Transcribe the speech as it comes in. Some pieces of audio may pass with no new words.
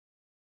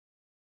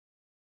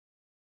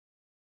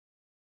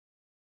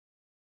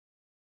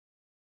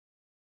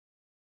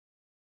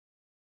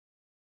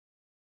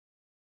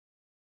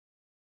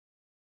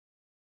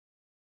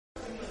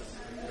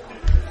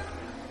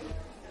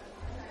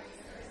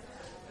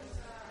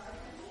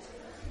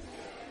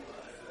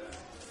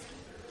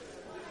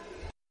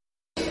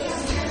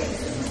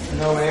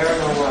No air,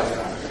 no water.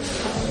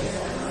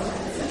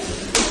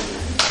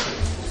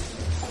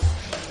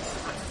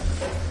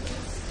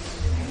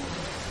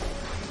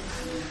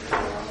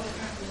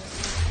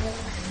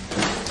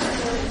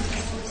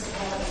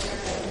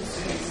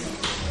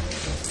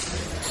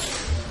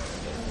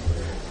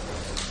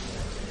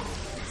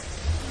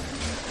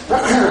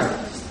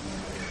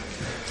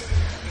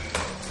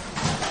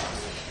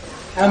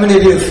 How many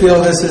of you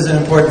feel this is an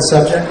important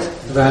subject?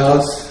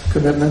 Vows,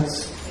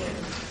 commitments?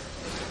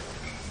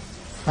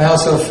 I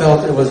also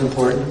felt it was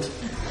important.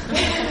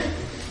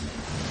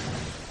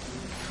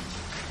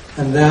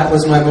 And that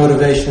was my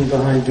motivation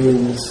behind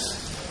doing this.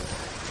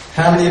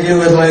 How many of you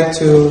would like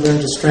to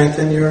learn to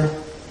strengthen your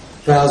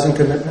vows and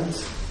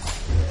commitments?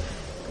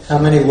 How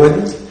many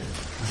wouldn't?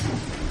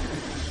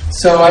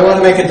 So I want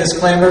to make a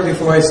disclaimer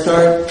before I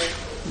start.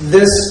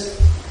 This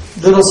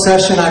little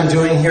session I'm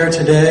doing here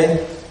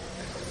today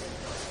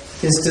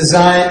is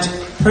designed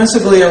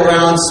principally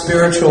around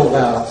spiritual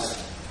vows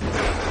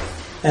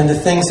and the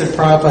things that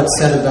Prabhupada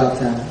said about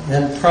them.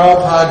 And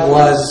Prabhupada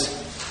was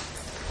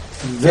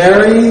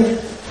very,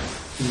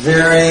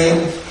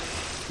 very,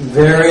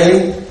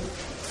 very,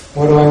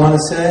 what do I want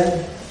to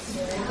say?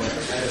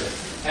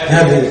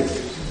 Heavy.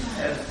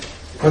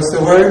 What's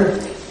the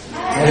word?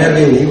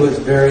 Heavy. He was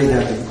very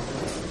heavy.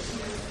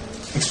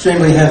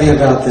 Extremely heavy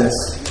about this.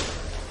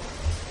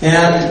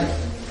 And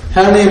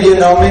how many of you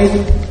know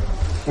me?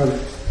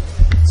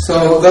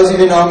 So those of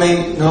you who know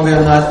me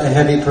I'm not a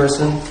heavy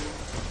person.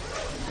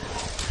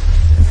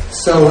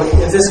 So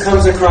if this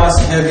comes across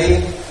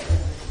heavy,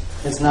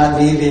 it's not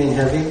me being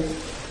heavy.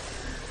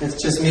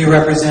 It's just me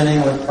representing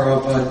what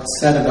Prabhupada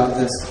said about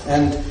this.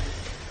 And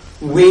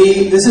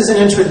this is an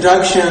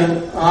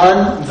introduction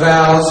on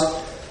vows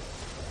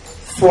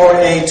for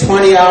a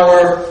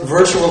 20-hour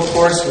virtual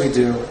course we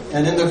do.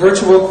 And in the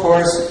virtual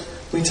course,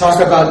 we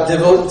talk about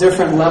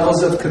different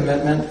levels of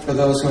commitment for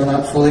those who are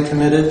not fully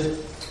committed,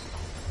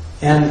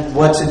 and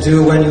what to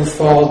do when you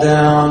fall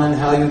down and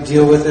how you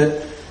deal with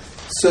it.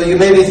 So you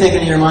may be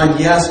thinking in your mind,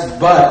 yes,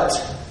 but,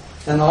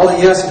 and all the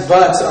yes,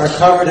 buts are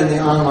covered in the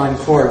online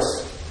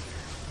course.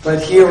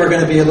 But here we're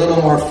going to be a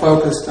little more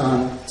focused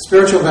on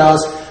spiritual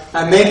vows.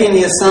 I'm making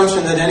the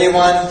assumption that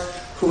anyone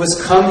who has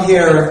come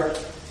here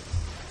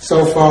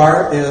so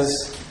far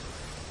is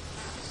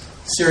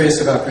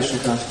serious about Krishna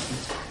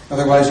consciousness.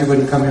 Otherwise you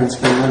wouldn't come here and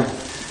spend money.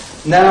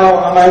 Now,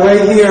 on my way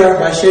here,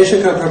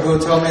 Vaisheshika Prabhu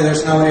told me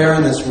there's no air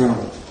in this room.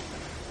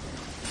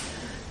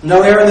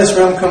 No air in this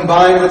room,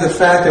 combined with the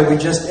fact that we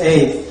just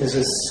ate, is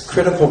a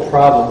critical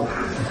problem.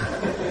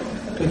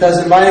 Because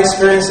in my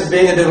experience of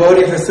being a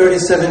devotee for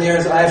 37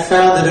 years, I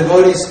found the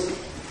devotees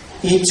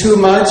eat too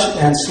much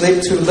and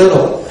sleep too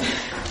little.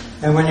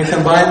 And when you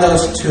combine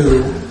those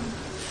two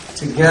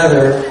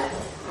together,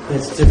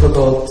 it's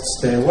difficult to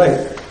stay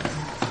awake.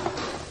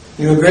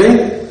 You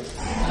agree?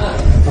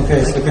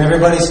 Okay, so can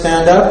everybody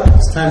stand up?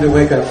 It's time to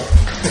wake up.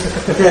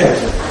 Okay,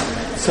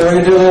 so we're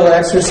going to do a little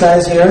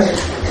exercise here.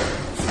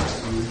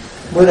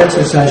 What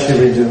exercise should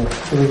we do?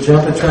 Should we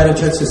jump and try to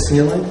touch the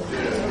ceiling?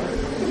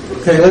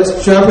 Okay,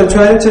 let's jump and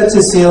try to touch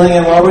the ceiling,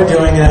 and while we're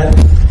doing it,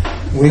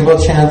 we will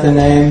chant the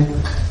name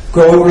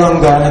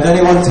Gauranga. And if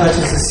anyone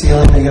touches the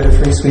ceiling, they get a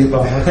free sweet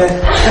ball, okay?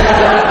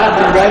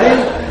 You ready?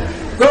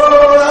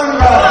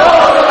 Gauranga!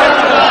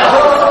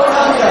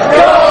 Gauranga!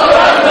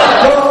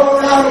 Gauranga!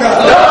 Gauranga!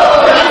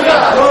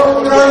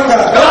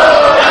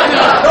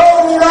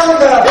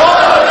 Gauranga!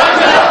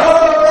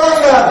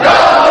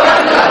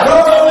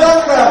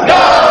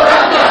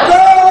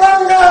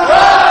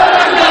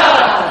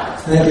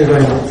 Thank you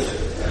very much.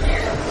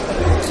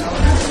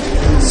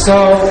 So,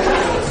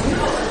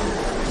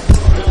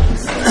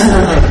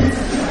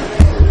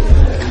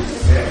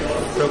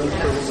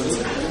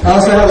 I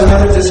also have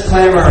another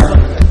disclaimer.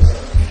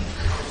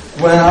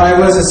 When I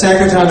was a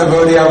Sankirtan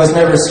devotee, I was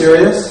never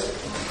serious.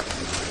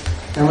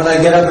 And when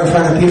I get up in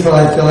front of people,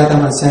 I feel like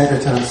I'm on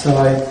Sankirtan. So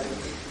I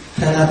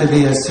tend not to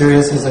be as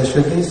serious as I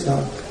should be. So,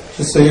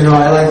 just so you know,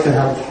 I like to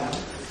have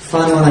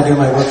fun when I do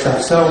my workshop.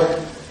 So,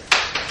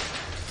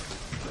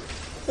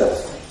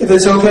 if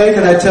it's okay,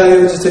 can I tell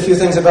you just a few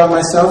things about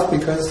myself,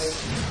 because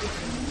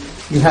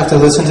you have to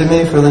listen to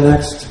me for the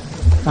next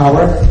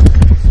hour.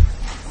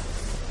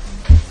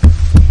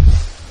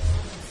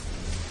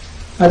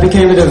 I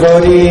became a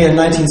devotee in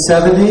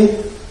 1970,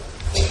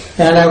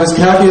 and I was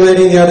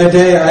calculating the other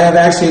day, I have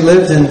actually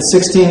lived in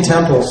 16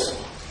 temples.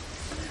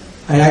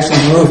 I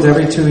actually moved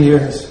every 2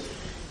 years.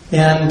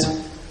 And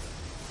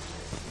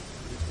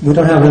we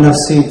don't have enough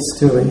seats,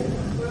 do we?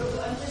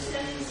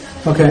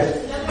 Okay.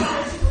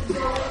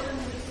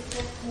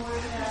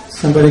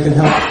 Somebody can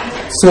help.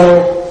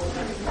 So,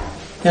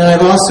 and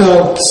I've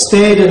also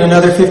stayed in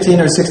another 15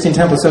 or 16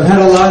 temples. So I've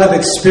had a lot of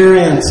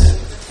experience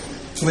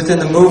within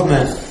the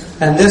movement.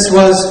 And this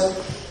was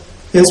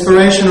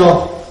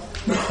inspirational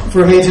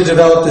for me to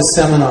develop this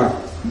seminar.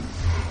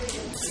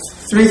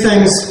 3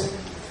 things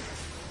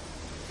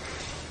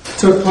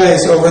took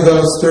place over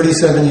those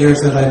 37 years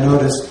that I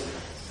noticed.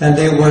 And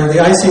they were,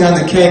 the icing on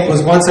the cake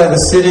was once I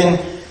was sitting,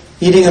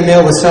 eating a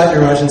meal with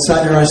Satyaraj, and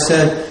Satyaraj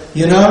said,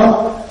 you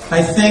know,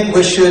 I think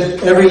we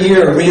should every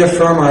year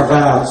reaffirm our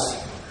vows.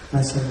 And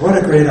I said, what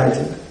a great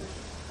idea.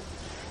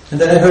 And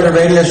then I heard a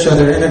radio show,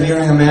 they were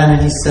interviewing a man,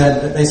 and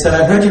they said,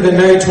 I've heard you've been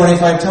married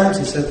 25 times.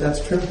 He said,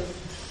 that's true.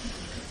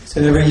 He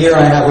said, every year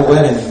I have a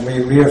wedding, and we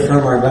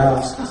reaffirm our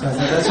vows. So I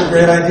thought, that's a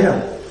great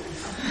idea.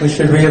 We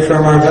should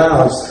reaffirm our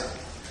vows.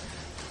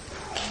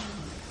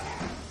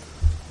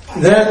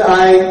 Then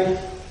I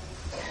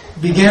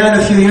began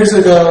a few years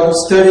ago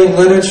studying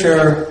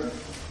literature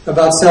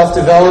about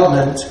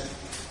self-development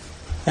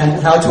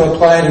and how to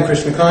apply it in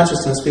Krishna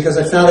consciousness, because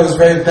I found it was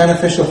very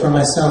beneficial for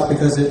myself,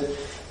 because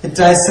it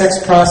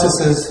dissects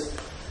processes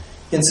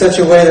in such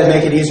a way that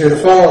make it easier to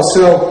follow.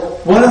 So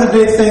one of the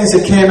big things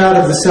that came out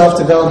of the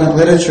self-development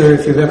literature,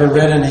 if you've ever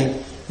read any,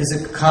 is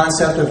the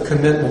concept of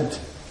commitment,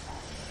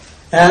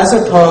 as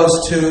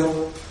opposed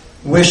to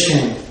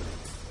wishing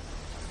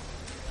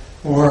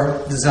or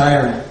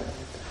desiring.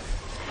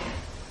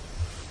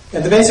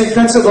 And the basic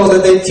principle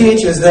that they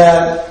teach is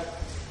that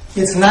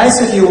it's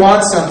nice if you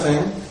want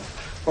something,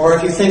 or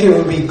if you think it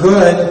would be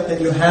good that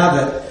you have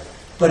it,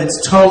 but it's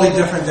totally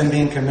different than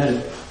being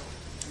committed.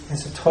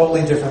 It's a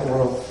totally different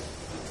world.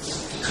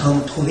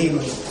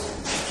 Completely.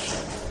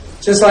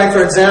 Just like,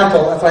 for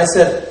example, if I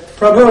said,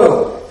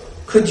 Prabhu,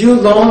 could you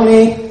loan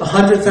me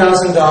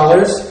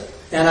 $100,000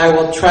 and I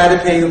will try to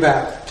pay you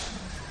back?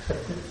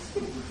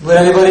 Would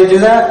anybody do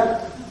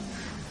that?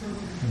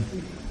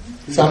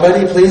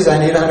 Somebody, please, I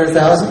need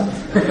 $100,000.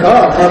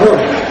 Oh, Prabhu,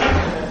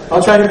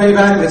 I'll try to pay you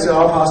back. Is it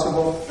all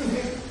possible?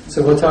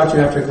 So we'll talk to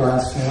you after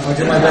class. I'll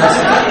do my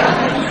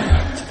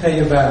best to pay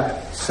you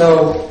back.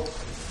 So,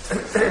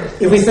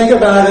 if we think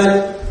about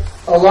it,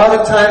 a lot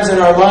of times in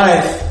our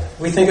life,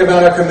 we think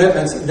about our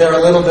commitments. They're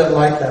a little bit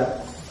like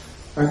that,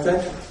 aren't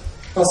they?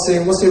 We'll see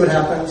what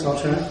happens. I'll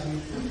try.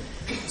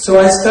 So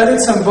I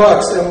studied some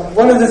books, and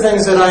one of the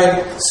things that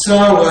I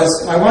saw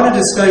was I wanted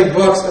to study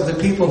books of the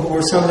people who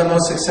were some of the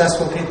most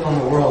successful people in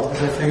the world,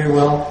 because I figured,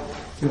 well,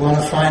 if you want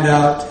to find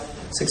out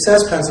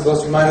success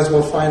principles, you might as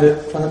well find it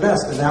from the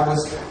best, and that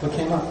was what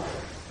came up.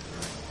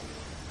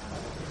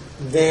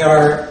 They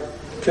are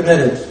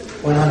committed,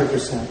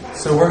 100%.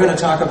 So we're going to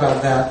talk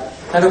about that.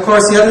 And of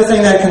course, the other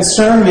thing that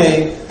concerned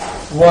me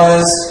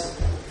was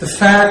the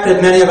fact that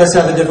many of us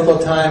have a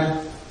difficult time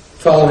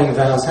following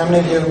vows. How many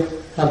of you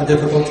have a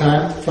difficult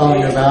time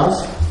following your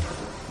vows?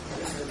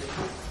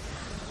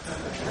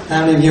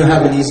 How many of you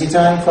have an easy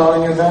time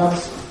following your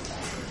vows?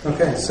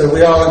 Okay, so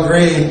we all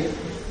agree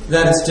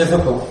that it's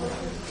difficult.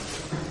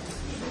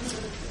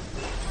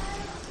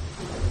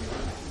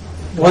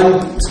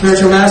 One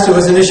spiritual master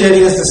was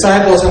initiating his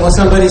disciples, and when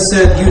somebody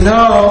said,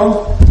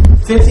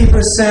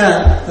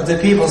 50% of the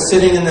people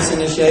sitting in this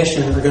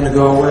initiation are going to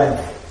go away.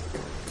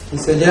 He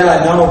said, yeah,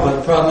 I know, but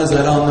the problem is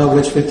I don't know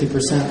which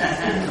 50%.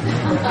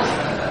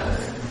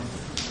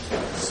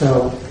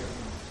 So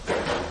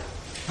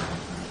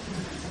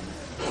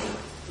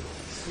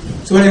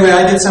anyway,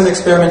 I did some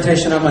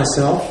experimentation on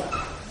myself,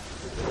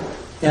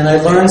 and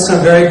I learned some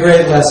very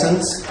great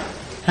lessons.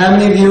 How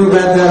many of you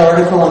read that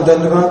article on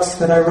Dandavats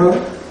that I wrote?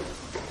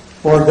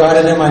 Or got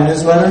it in my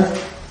newsletter?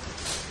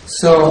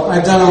 So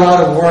I've done a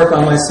lot of work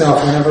on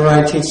myself. Whenever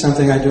I teach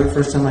something, I do it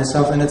first on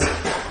myself, and it's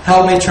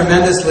helped me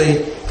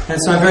tremendously. And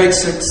so I'm very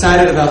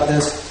excited about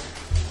this,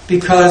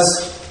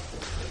 because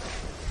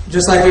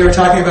just like we were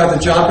talking about the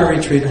Japa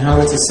retreat and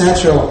how it's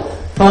essential,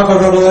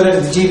 Prabhupada wrote a letter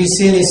to the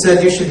GBC and he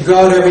said you should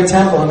go to every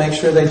temple and make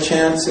sure they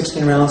chant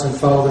 16 rounds and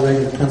follow the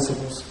regular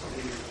principles.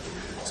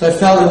 So I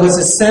felt it was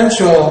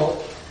essential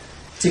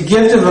to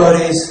give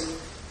devotees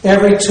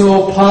every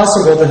tool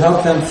possible to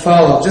help them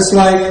follow. Just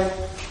like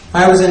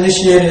I was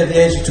initiated at the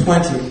age of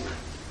 20. It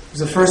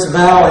was the first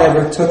vow I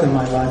ever took in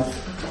my life.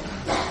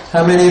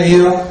 How many of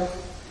you,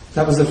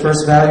 that was the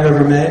first vow you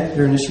ever made,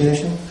 your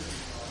initiation?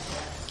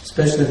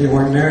 Especially if you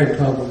weren't married,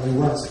 probably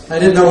was. I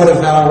didn't know what a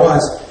vow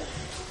was.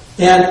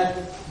 And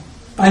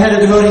I had a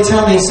devotee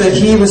tell me, he said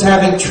he was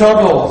having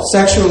trouble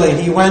sexually.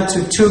 He went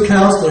to 2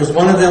 counselors.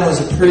 One of them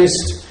was a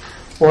priest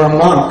or a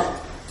monk.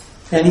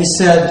 And he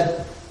said,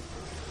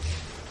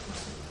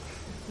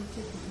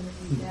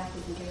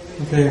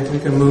 okay, we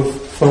can move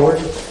forward.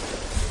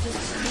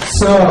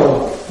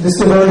 So, this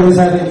devotee was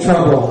having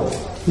trouble.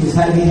 He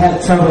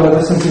had trouble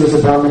ever since he was a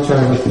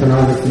brahmachari with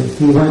pornography.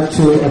 He went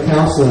to a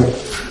counselor.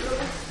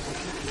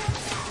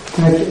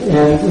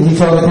 And he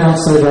told the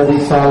counselor that he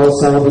followed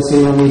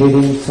celibacy, no meat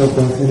eating, so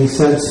forth. And he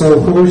said, so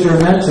who was your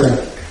mentor?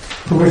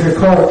 Who was your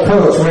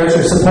coach? Where's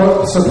your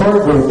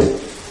support group?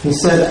 He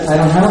said, I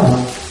don't have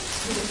one.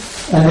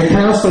 And the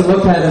counselor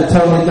looked at him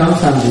totally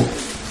dumbfounded.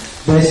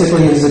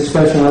 Basically, his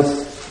expression was,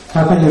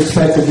 how can you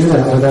expect to do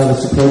that without a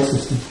support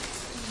system?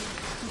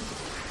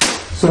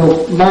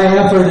 So my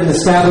effort in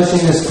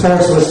establishing this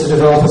course was to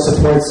develop a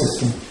support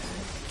system.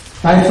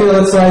 I feel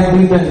it's like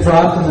we've been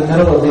dropped in the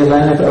middle of the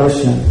Atlantic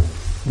Ocean.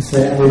 You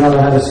say, we don't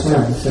know how to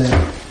swim. You say,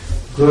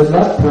 good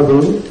luck,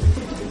 Prabhu.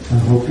 I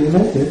hope you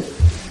make it.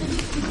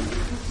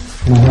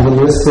 And I have a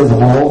list of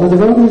all the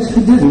devotees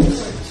who didn't.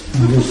 I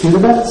wish you the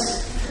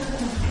best.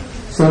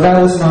 So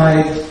that was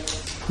my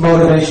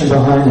motivation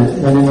behind it.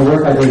 And in the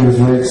work I did, it was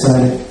very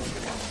exciting.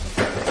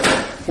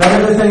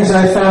 One of the things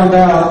I found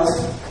out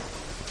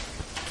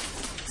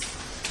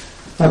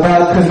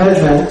about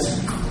commitment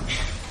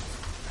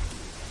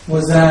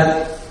was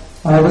that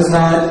I was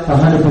not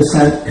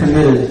 100%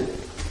 committed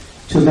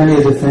to many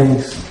of the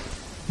things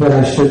that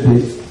I should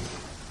be.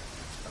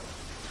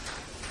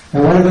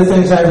 And one of the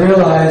things I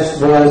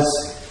realized was,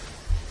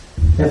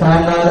 if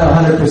I'm not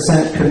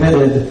 100%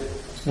 committed,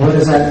 what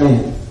does that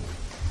mean?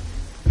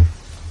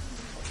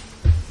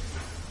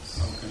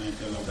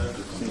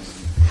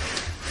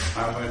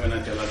 How am I going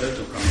to tell others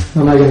to come?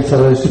 How am I going to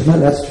tell others to commit?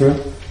 That's true.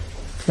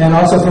 And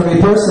also for me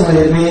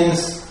personally, it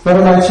means, what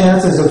are my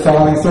chances of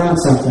following through on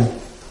something?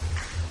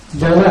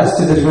 They're less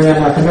to the degree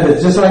I'm not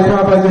committed. Just like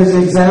Prabhupada gives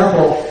the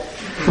example,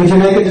 if you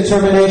make a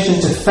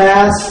determination to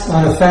fast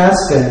on a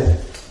fast day,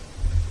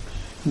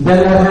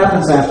 then what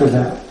happens after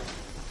that?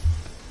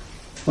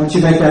 Once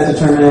you make that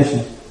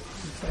determination?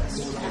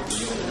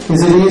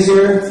 Is it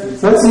easier?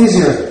 What's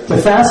easier? To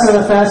fast on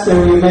a fast day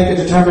where you make a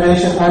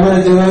determination, I'm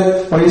going to do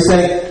it, or you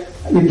say,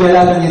 you get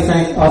up and you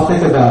think, I'll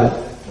think about it.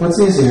 What's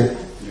easier?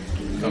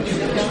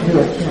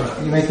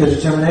 You make the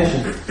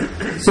determination.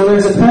 So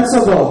there's a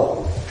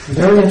principle, a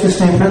very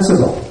interesting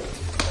principle.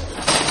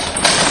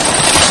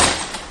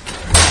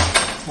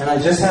 And I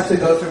just have to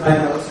go through my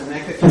notes and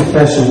make a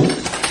confession.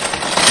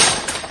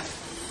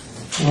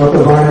 What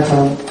the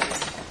Varnatam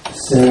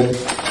said,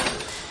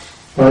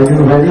 are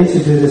you ready to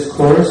do this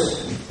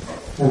course?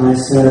 And I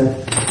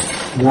said,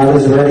 not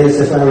as ready as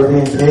if I were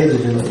being paid to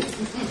do it.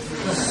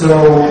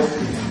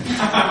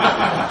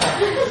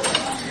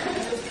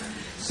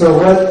 So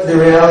what the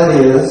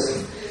reality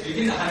is... You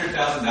get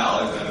 $100,000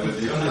 out of it.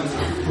 You don't have to...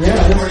 Yeah,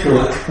 that's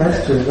true. That's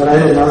true. But I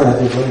didn't know that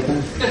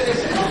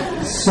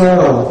before.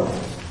 So,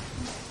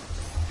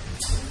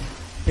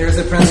 here's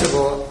the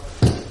principle.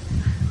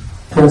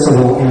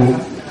 Principle.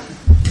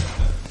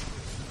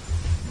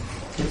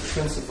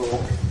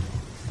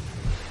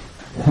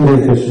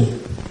 Hare Krishna.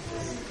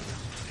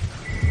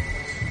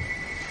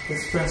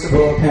 This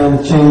principle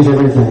can change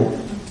everything.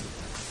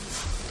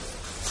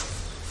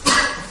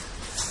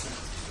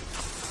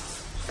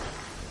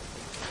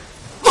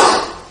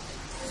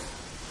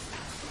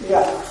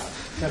 Yeah,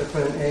 got to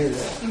put an A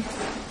there.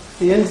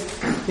 The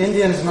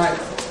Indians might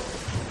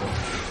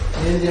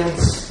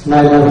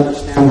not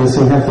understand this, so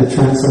we have to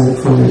translate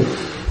it for me.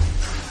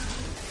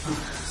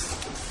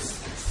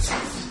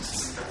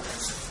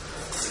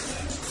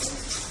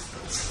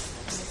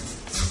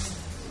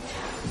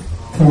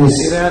 Can you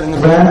see that in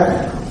the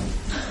back?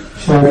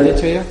 Shall I read it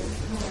to you?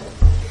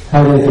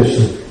 Hare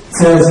Krishna. It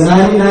says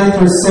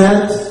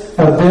 99%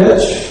 a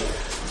bitch,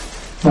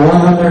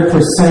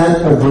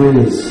 100% a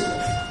breeze.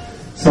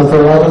 So for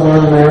all the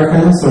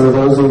non-Americans, or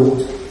those who...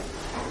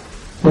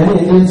 Do any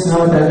Indians know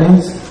what that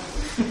means?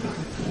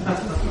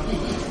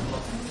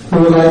 Who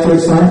would like to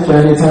explain?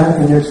 Johnny Tan,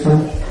 can you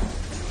explain?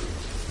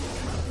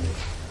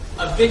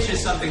 A bitch is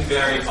something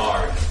very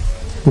hard.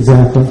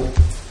 Exactly.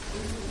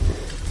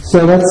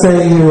 So let's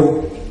say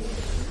you're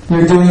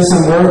doing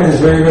some work and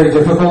it's very, very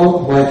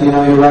difficult, like,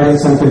 you're writing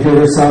some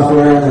computer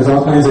software and there's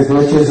all kinds of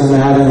glitches in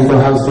that, and you go,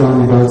 how's it going?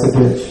 You go, it's a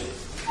bitch.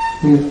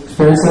 You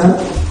experience that?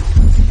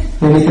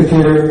 Any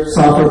computer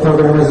software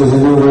programmers, there's a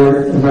new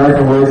word,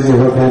 American word in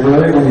your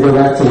vocabulary. When you go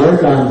back to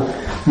work on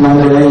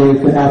Monday,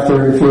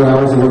 after a few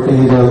hours of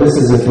working, you go, this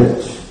is a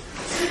bitch.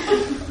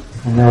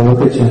 And now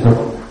look at you.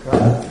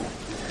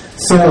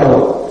 So,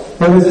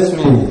 what does this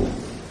mean?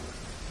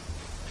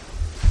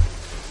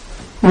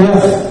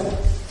 If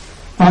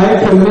I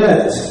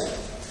commit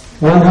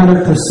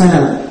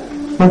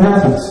 100%, what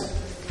happens?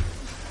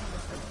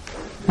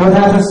 What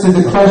happens to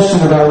the question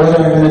about whether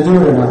I'm going to do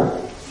it or not?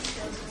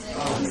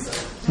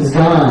 It's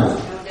gone.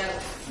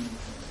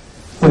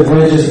 The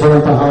bridge is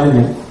burnt behind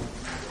me.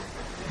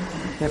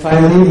 If I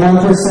leave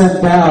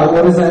 1% doubt,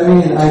 what does that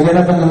mean? I get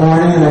up in the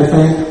morning and I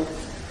think,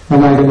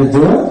 am I going to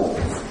do it?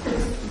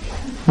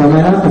 Or am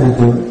I not going to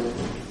do it?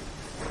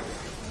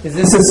 Is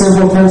this a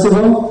simple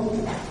principle?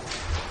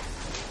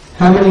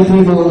 How many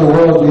people in the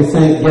world do you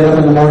think get up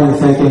in the morning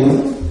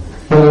thinking,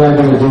 whether I'm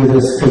going to do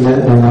this commit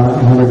or not,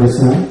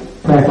 100%?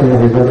 Practically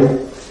everybody.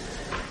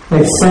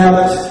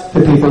 Except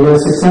the people who are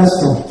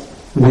successful.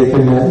 They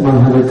commit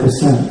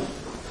 100%.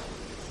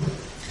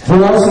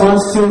 Who else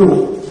wants to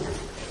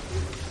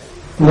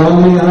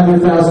loan me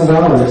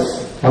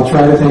 $100,000? I'll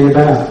try to pay you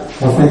back.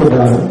 I'll think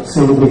about it.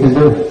 See what we can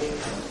do.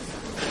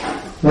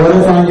 What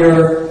if on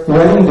your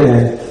wedding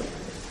day,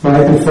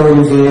 right before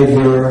you gave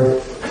your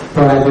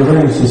bride the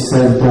ring, she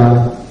said,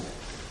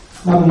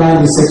 I'm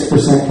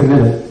 96%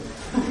 committed.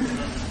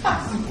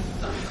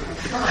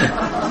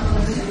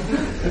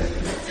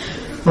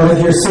 What if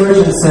your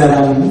surgeon said,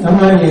 I'm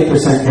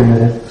 98%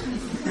 committed?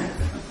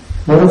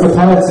 What if the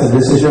pilot said,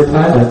 this is your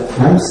pilot,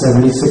 I'm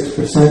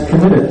 76%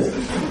 committed?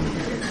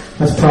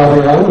 That's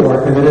probably all you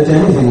are committed to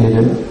anything you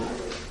do.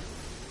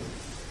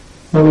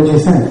 What would you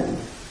think?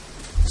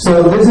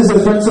 So this is a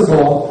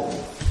principle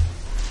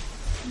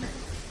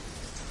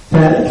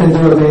that can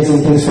do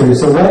amazing things for you.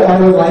 So what I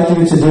would like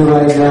you to do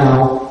right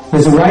now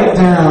is write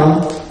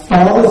down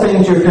all the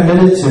things you're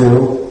committed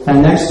to,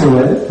 and next to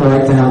it,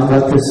 write down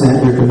what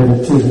percent you're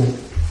committed to them.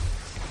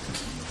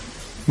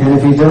 And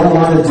if you don't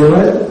want to do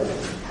it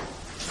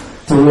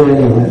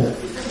anyway.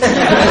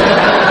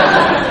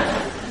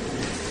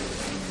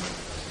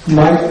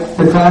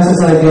 The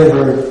classes I give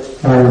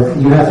are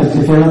you have to, if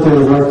you don't do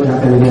the work, you're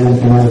not going to get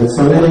anything out of it.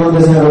 So if anyone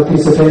doesn't have a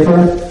piece of paper,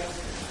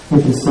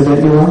 we can still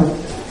get you one.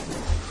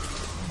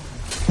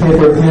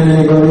 Paper, pen,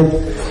 anybody?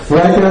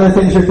 Write down the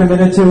things you're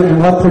committed to and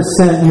what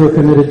percent you are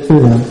committed to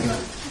them.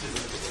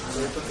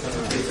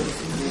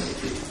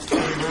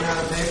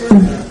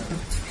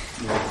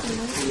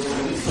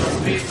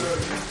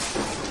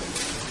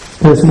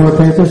 There's more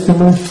paper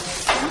somewhere?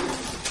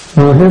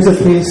 Well, here's a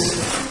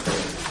piece.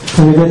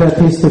 Can you get that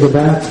piece to the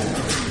back?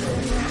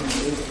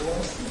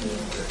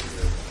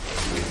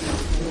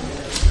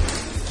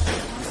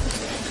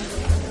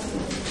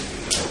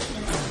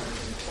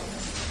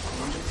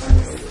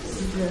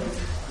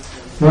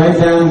 Write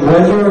down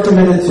what you are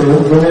committed to.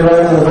 When they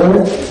write on the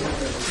board,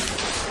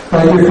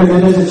 like you're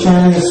committed to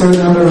chanting a certain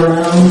number of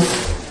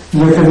rounds.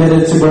 You're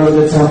committed to go to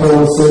the temple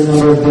a certain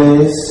number of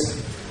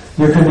days.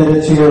 You're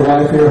committed to your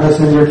wife, your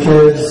husband, your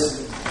kids.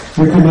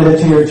 You're committed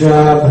to your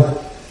job.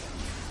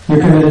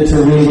 You're committed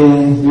to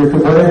reading. You're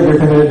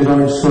committed to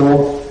going to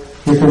school.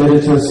 You're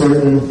committed to a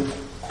certain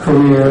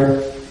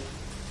career.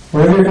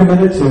 Whatever you're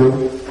committed to,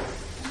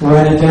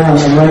 write it down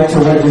and write to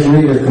what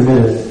degree you're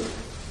committed.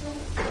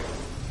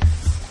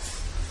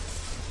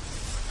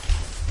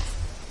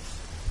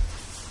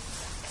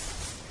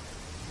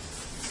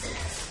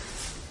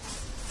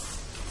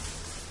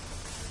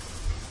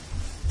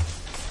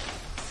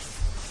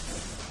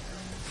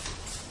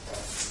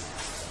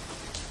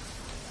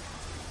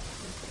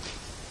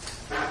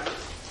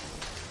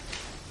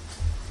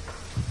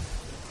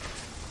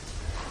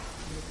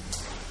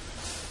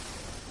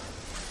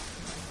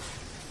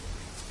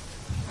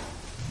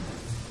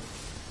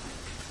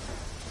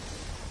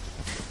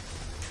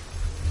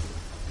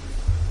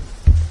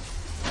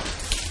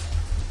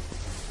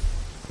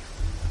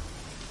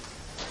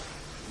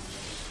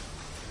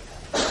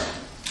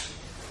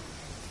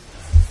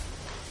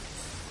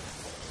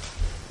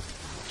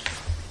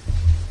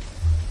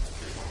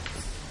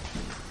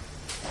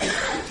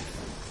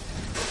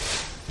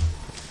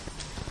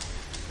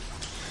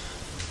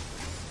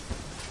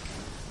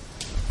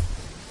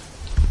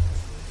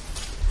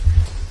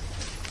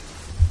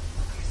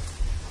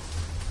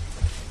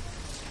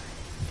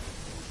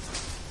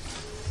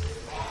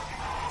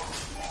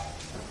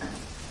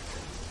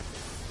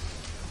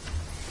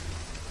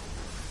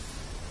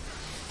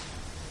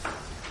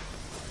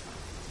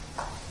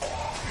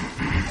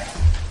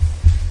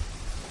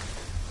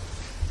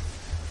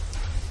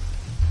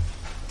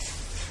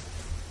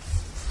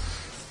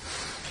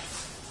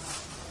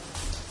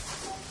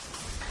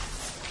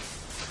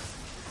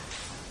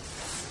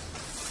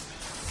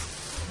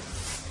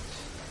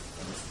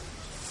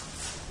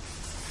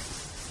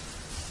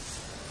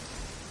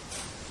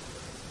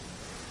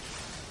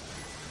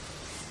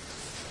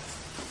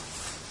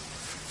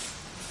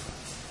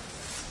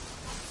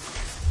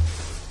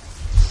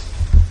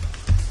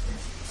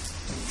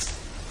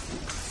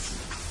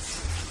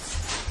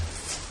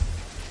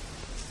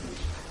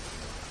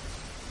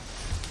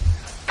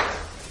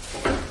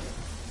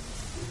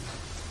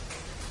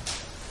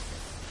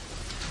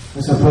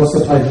 We're supposed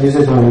to play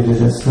music when we do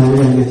this. Now you're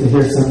going to get to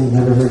hear something you've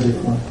never heard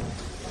before.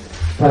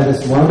 By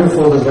this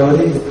wonderful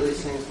devotee who really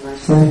sings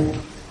nicely.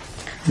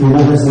 You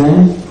know his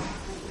name?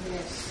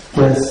 Yes.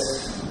 Guess.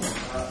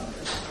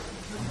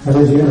 How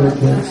did you ever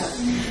guess?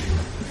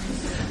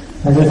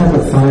 I just have to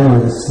find where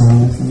the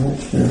song is, I'm not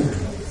sure.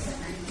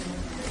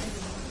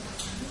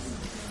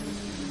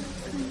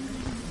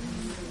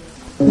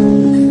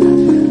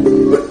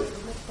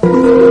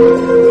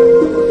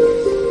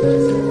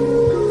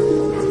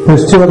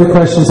 There's two other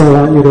questions I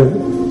want you to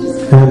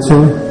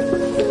answer.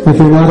 If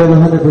you're not at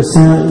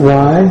 100%,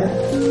 why?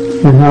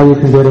 And how you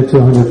can get it to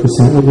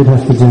 100%, what you'd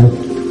have to do.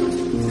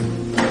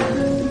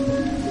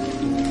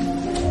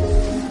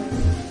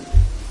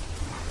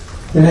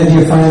 And do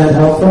you find that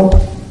helpful?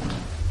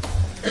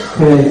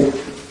 Okay.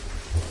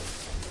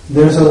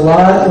 There's a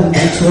lot in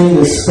between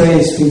the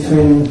space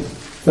between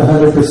the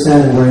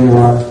 100% and where you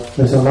are.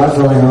 There's a lot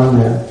going on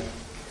there.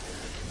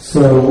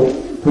 So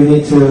we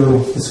need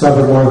to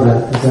discover more of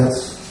that,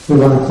 because we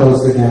want to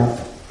close the gap.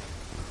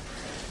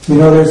 You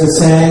know, there's a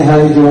saying, how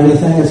you do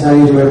anything is how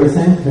you do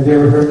everything. Have you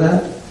ever heard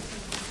that?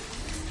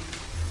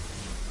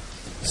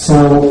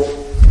 So,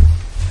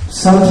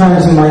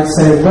 sometimes you might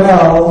say,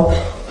 well,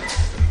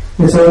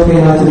 it's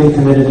okay not to be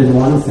committed in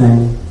one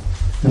thing,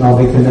 and I'll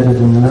be committed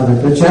in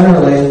another. But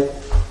generally,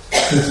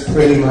 it's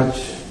pretty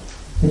much,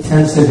 it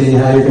tends to be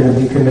how you're going to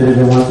be committed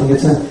in one thing.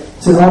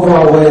 It's an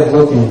overall way of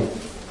looking,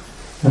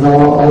 an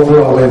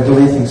overall way of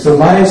doing things. So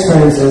my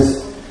experience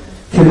is,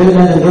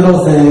 commitment in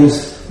little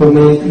things will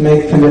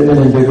make commitment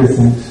in bigger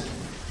things.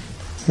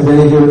 Have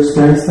any of you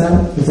experienced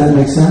that? Does that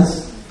make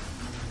sense?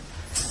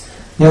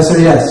 Yes or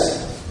yes?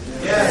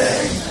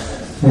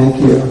 Yes. Thank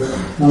you.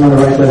 I'm going to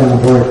write that on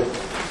the board.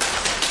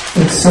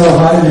 It's so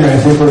hot in here, I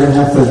think we're going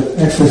to have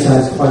to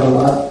exercise quite a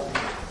lot.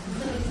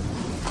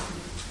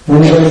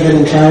 Anybody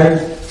getting tired?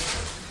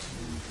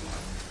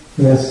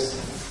 Yes.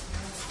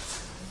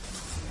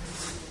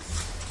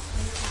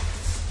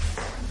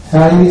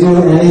 how you do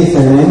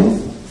anything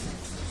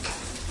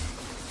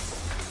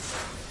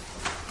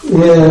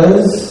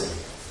is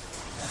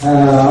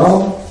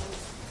how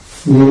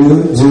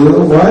you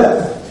do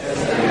what?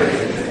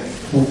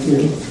 Thank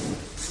you.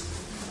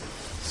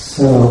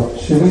 So,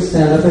 should we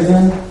stand up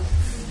again?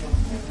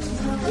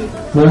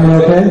 No,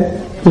 okay?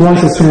 Who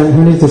wants to stand?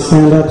 Who needs to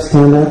stand up?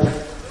 Stand up.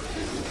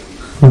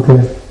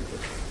 Okay.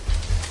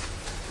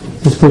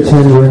 Just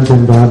pretend you're in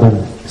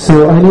Zimbabwe.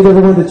 So I need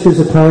everyone to choose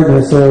a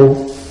partner. So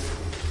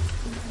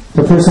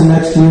the person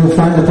next to you,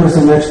 find the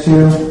person next to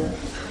you.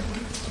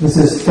 This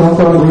is, don't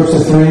go in groups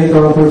of 3,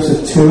 go in groups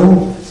of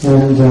 2.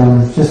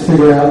 And just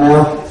figure out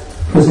now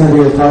who's going to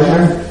be your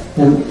partner.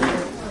 And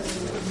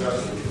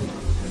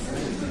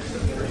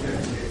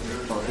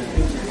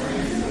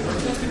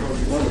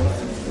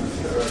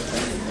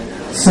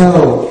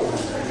so,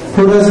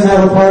 who doesn't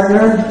have a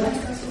partner?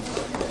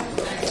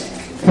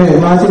 Okay,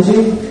 Mataji,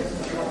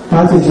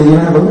 you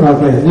don't have a,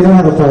 okay, you don't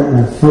have a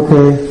partner.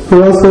 Okay,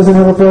 who else doesn't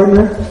have a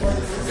partner?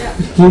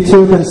 You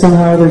two can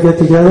somehow either get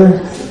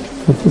together?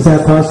 Is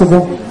that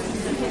possible?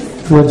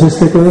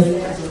 Logistically?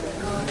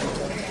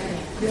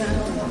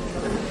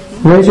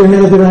 Raise your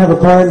hand if you don't have a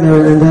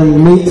partner and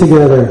then meet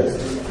together.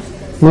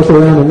 Look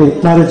around and meet.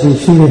 Mataji,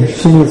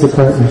 she needs a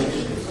partner.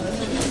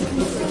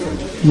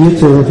 You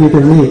two, if you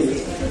can meet.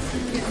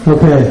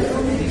 Okay.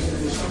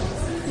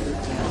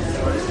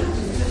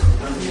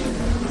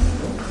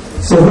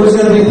 So who's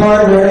going to be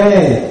partner A?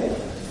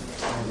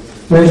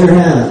 Raise your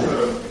hand.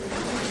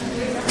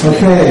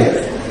 Okay.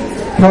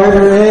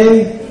 Partner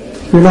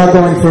A, you're not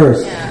going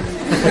first.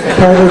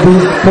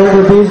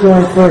 Partner B is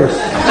going first.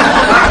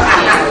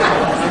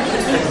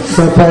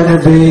 So partner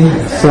B,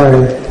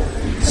 sorry.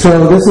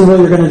 So this is what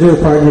you're going to do,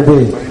 partner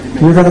B.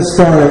 You're going to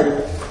start,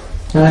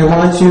 and I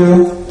want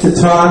you to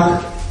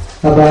talk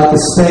about the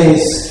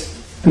space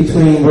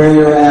between where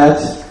you're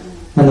at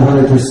and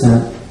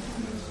 100%.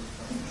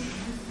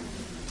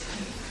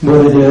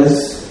 What it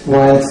is,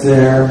 why it's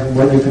there,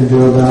 what you can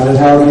do about it,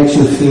 how it makes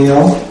you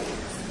feel,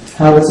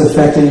 how it's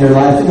affecting your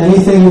life.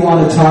 Anything you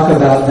want to talk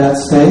about that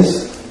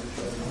space.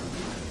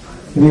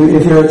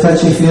 If you're a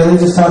touchy-feely,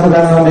 just talk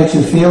about how it makes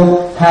you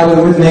feel, how it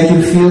would make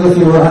you feel if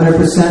you were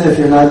 100% if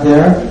you're not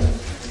there.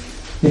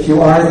 If you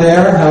are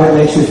there, how it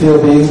makes you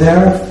feel being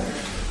there.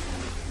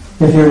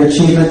 If you're an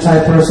achievement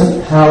type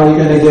person, how are you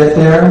going to get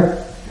there?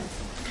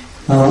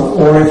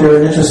 Or if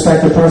you're an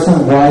introspective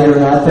person, why you're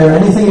not there.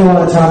 Anything you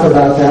want to talk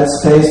about that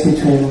space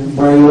between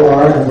where you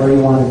are and where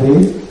you want to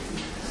be.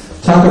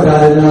 Talk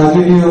about it, and I'll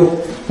give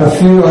you a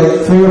few,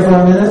 like 3 or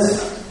 4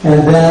 minutes,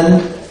 and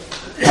then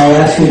I'll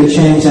ask you to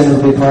change, and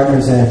it'll be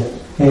partners A.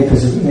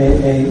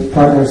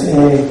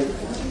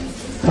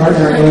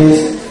 Partner A's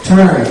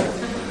turn.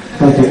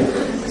 Thank you.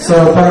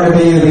 So partner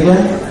B, you begin.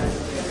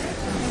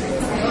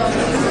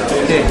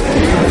 Okay.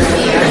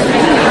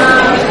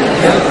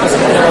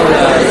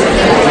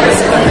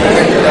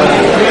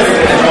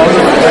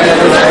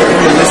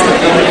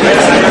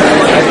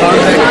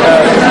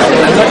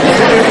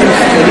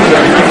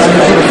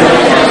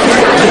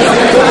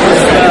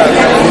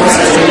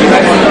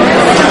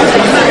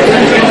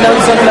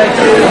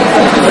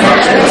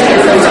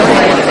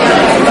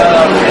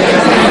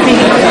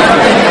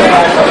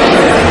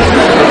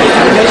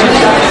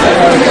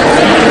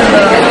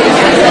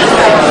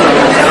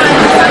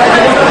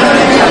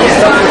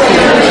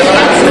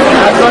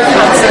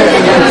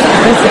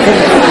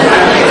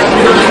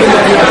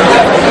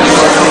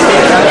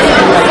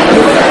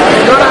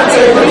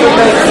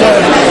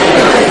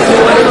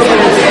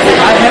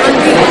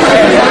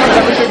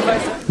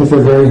 If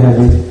they're very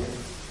heavy.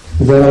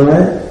 Is that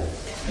alright?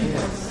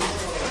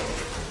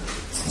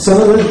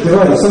 Some of the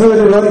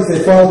devotees,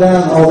 they fall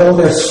down although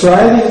they're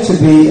striving to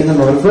be in the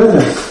mode of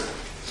goodness.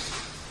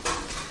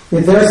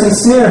 If they're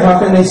sincere, how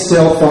can they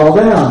still fall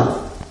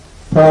down?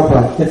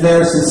 Prabhupada. If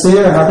they're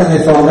sincere, how can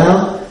they fall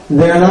down?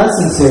 They're not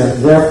sincere,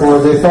 therefore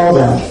they fall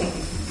down.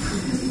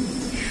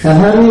 And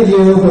how many of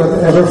you who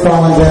have ever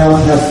fallen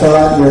down have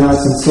thought you're not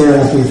sincere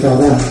after you fell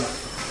down?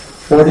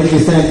 Or did you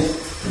think,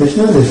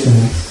 Krishna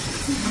understands?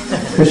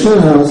 Krishna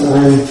knows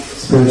I'm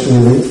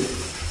spiritually weak.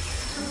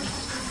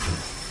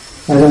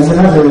 I don't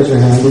have to raise your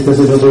hand because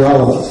it'll be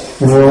all of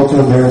us. And we're all too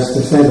embarrassed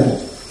to say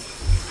that.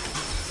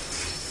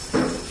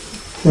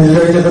 It's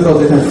very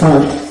difficult to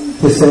confront,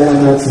 to say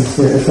I'm not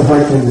sincere. It's a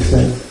hard thing to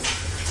say.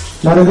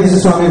 Madhavisa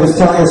Swami was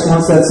telling us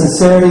once that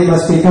sincerity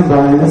must be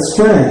combined with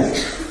strength.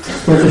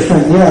 Spiritual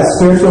strength. Yes,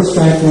 spiritual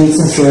strength means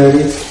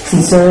sincerity.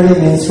 Sincerity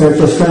means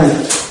spiritual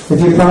strength. If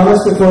you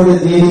promise before the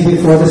deity,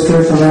 before the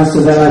spiritual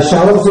master, that I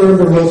shall observe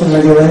the rules and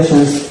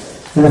regulations,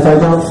 and if I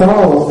don't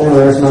follow, then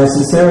where's my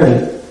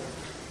sincerity?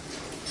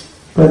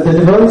 But the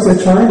devotees are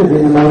trying to be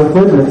in the mode of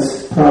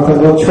goodness. Prabhupada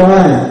will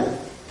try.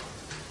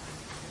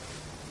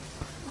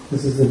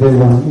 This is the big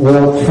one.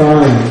 Well,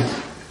 trying.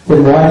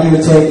 Then why do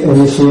you take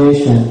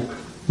initiation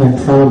and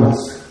promise?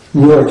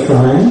 You are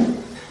trying.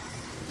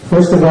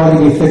 First of all, to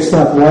be fixed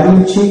up. Why do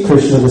you cheat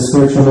Krishna, the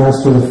spiritual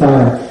master of the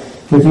fire?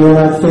 If you are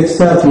not fixed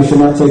up, you should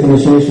not take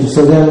initiation.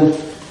 So then,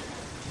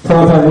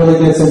 Prabhupada really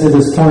gets into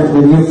this point.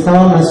 When you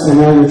promise and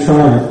now you're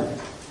trying.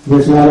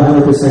 There's not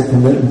 100%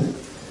 commitment.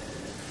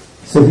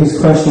 So he's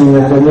questioning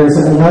that. And there's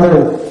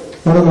another,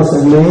 one of the most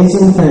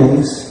amazing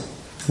things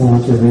I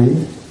want to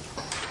read.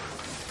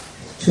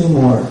 2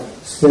 more.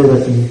 Stay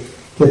with me.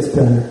 Gets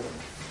better.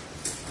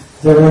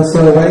 Is everyone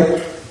still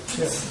awake?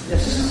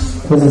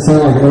 Yes. Doesn't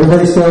sound like it.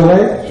 Everybody still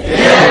awake?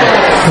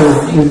 Yes. So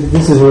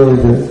this is really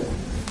good.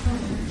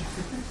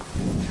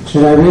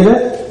 Should I read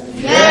it?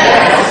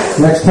 Yes.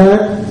 Next time?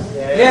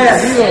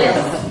 Yes.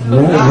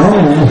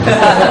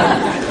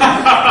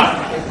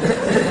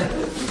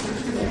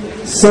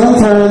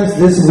 Sometimes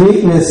this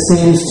weakness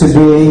seems to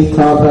be,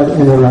 Prabhupada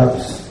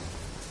interrupts.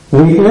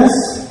 Weakness?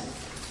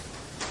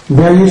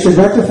 Then you should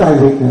rectify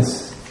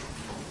weakness.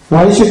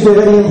 Why you should give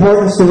any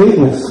importance to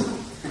weakness?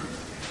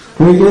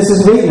 Weakness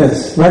is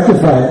weakness.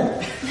 Rectify it.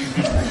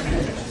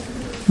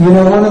 You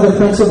know, one of the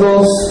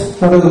principles,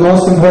 one of the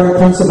most important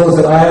principles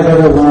that I have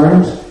ever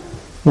learned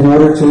in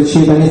order to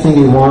achieve anything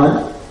you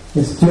want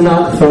is do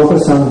not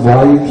focus on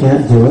why you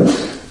can't do it.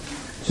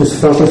 Just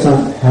focus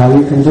on how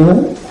you can do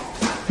it.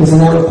 Isn't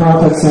that what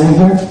Prabhupada's saying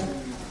here?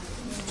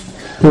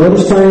 The Lord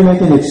is trying to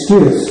make an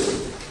excuse.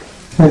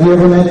 Have you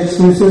ever made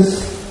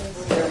excuses?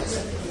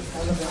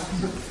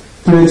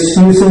 Do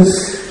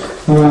excuses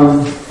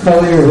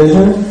color your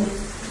vision?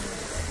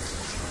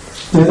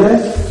 Do they?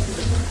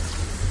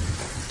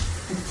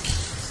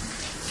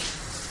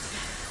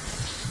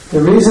 The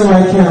reason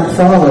I can't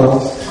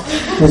follow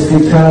is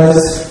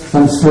because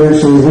I'm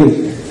spiritually weak.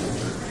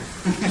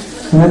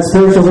 And that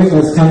spiritual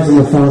weakness comes in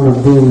the form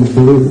of being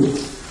blue.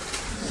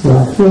 So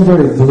I feel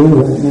very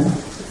blue right now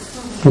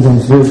because I'm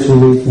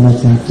spiritually weak and I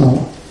can't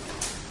follow.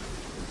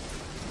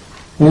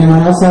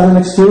 Anyone else have an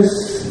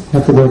excuse?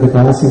 Have to wear the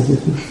glasses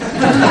with you.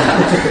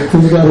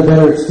 Who's got a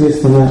better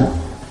excuse than that?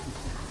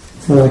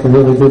 Feel like a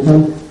really good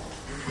one?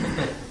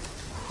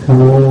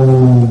 Come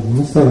on,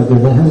 let's have a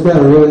good one. Who's got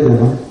a really good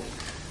one?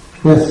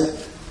 Yes?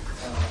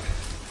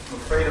 I'm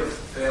afraid of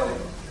failing.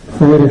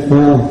 Afraid of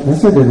failing.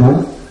 That's a good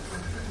one.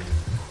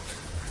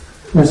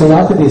 There's a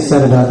lot to be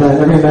said about that.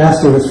 Every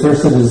master was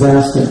first a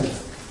disaster.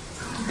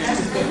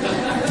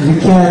 You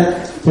can't,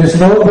 there's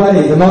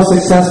nobody, the most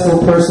successful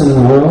person in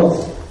the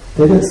world,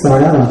 they didn't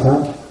start out on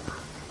top.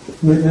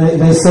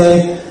 They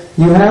say,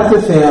 you have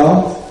to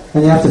fail,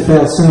 and you have to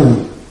fail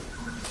soon.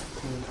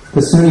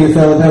 The sooner you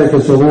fail, the better,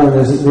 because you'll learn.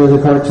 There's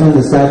a cartoon,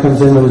 this guy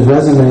comes in with his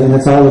resume, and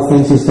it's all the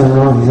things he's done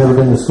wrong. He's never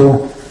been to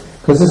school.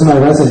 Because this is my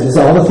resume. This is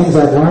all the things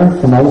I've learned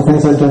from all the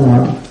things I've done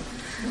wrong.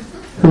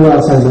 Who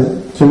else has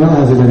it? Jamil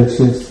has a good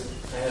excuse.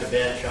 I had a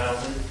bad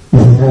childhood. You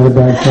had a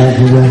bad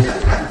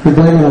childhood. You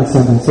blame it on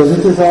something. So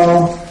this is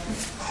all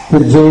the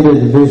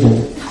jaded vision.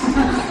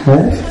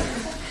 Right?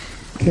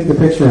 Take a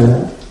picture of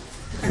that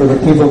for the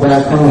people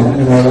back home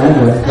in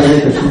Orlando.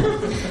 Hare Krishna.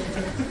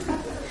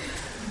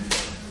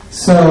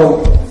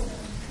 So,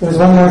 there's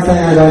one more thing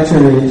I'd like to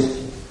read.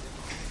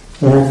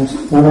 And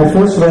when I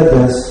first read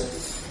this,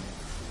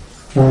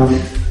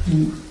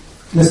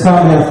 this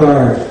caught me off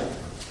guard.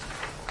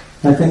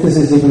 I think this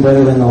is even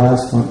better than the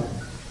last one.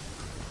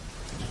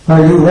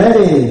 Are you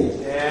ready?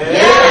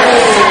 Yes!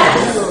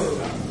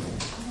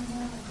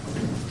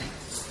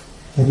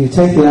 If you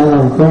take the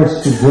online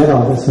course, you get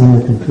all this on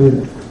your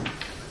computer.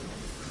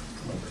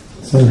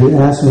 So if you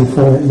ask me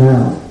for it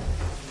now,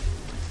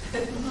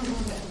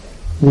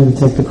 you're going to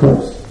take the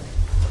course.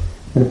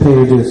 You're going to pay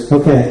your dues.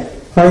 Okay.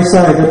 Alright,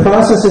 sorry. The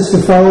process is to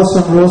follow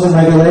some rules and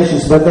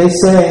regulations. But they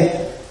say,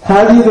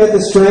 how do you get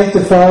the strength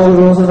to follow the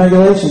rules and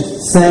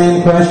regulations?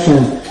 Same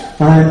question.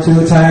 I'm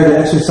too tired to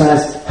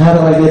exercise. How do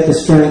I get the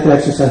strength to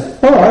exercise?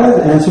 Oh, I have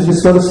the answer.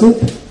 Just go to sleep.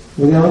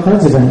 We got all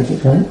kinds of energy,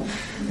 right?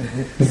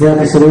 Is that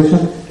the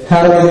solution?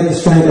 How do I get the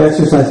strength to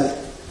exercise?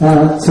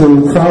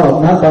 To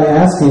follow, not by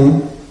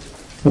asking.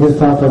 What does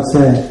Prabhupada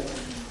say?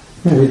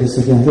 Let me read this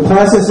again. The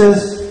process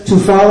is to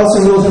follow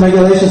some rules and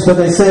regulations, but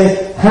they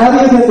say, how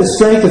do you get the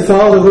strength to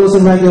follow the rules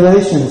and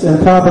regulations? And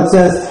Prabhupada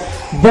says,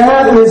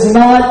 that is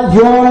not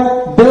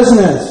your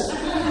business.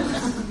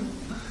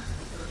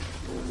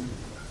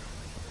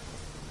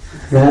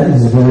 That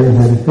is very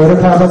heavy. What did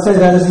Prabhupada say?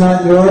 That is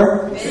not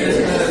your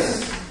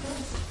business.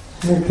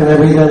 Can I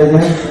read that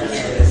again?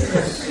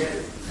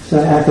 Should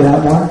I act it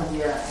out more?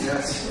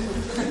 Yes.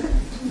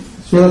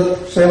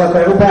 Srila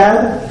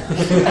Prabhupada?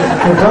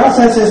 The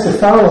process is to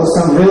follow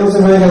some rules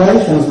and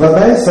regulations, but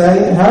they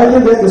say, how do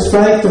you get the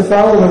strength to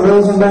follow the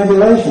rules and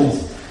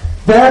regulations?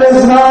 That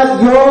is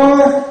not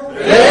your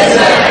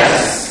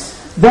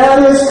business. That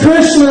is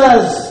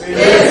Krishna's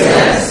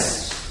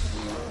business.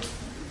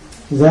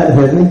 Is that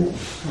heavy?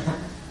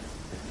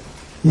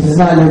 It is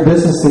not your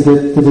business to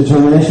get the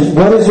determination.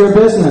 What is your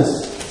business?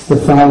 It's to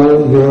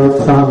follow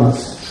your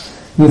promise.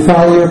 You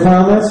follow your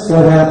promise,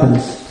 what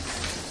happens?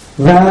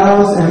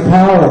 Vows and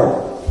power.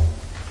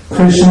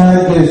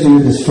 Krishna gives you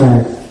the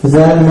strength. Is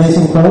that an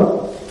amazing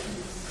quote?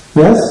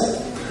 Yes?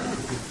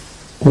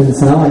 Doesn't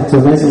sound like too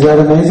amazing. Is that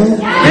amazing?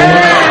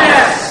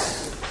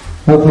 Yes!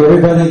 Okay,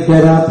 everybody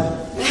get up.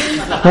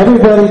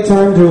 Everybody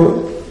turn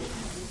to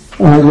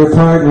your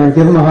partner,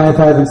 give them a high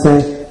five and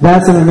say,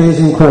 that's an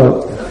amazing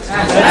quote.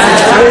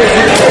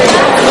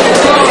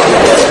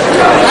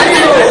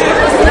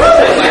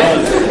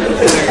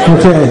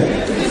 Okay.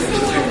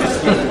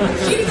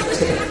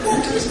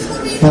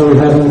 Are we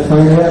having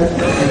fun yet?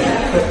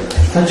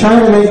 I'm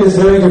trying to make this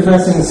very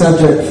depressing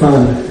subject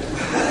fun,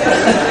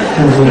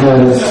 as you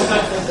notice.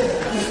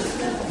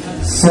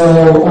 So,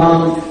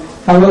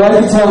 I would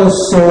like to tell a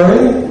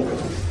story.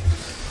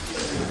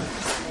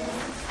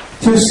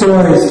 2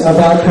 stories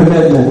about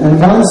commitment. And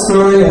one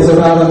story is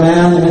about a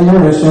man in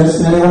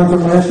Mauritius. Anyone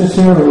from Mauritius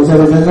here who's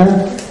ever been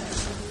there?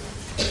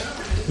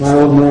 My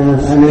old man,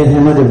 I made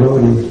him a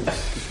devotee.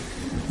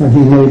 Or he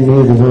made me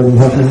a devotee,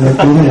 helping make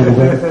me a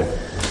devotee.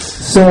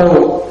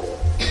 So,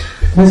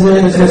 his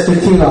name is Mr.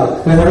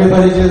 Tilak. Can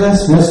everybody do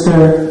this?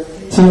 Mr.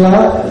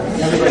 Tilak?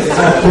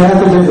 You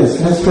have to do this.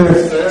 Mr.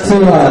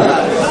 Tilak.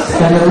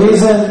 And the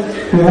reason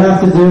you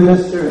have to do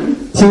Mr.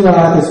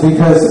 Tilak is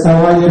because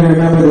I want you to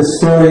remember this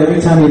story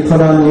every time you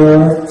put on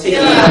your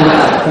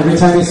Tilak. Every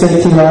time you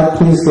say Tilak,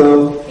 please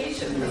go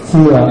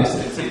Tilak.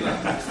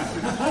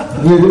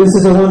 This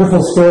is a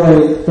wonderful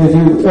story.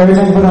 Every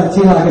time you put on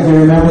Tilak, if you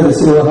remember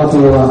this, it will help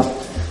you a lot.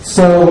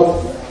 So,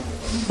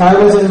 I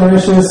was in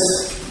Mauritius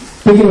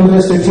speaking with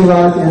Mr.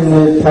 Tilak, and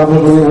it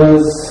probably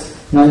was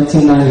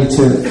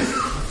 1992.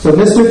 So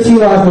Mr.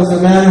 Tilak was the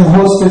man who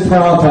hosted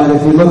Prabhupada.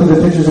 If you look at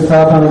the pictures of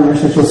Prabhupada in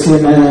Mauritius, you'll see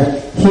a man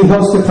there. He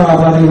hosted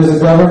Prabhupada. He was a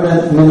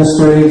government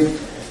ministry.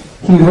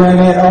 He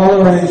made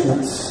all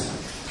arrangements.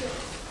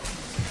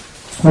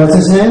 What's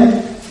his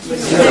name? You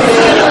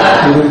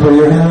didn't put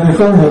your hand on your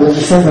forehead when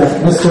you said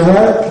that. Mr.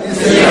 what?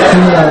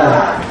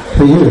 Tilak.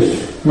 Piyush.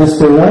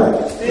 Mr. what?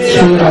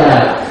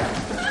 Tilak.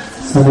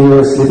 Some of you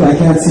are sleeping. I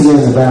can't see you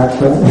in the back,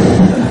 but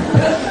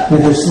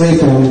if you're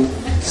sleeping.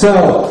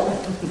 So,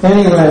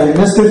 anyway,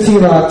 Mr.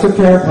 Tilak took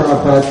care of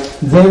Prabhupada.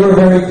 They were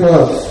very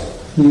close.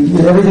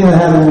 Everything that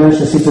happened in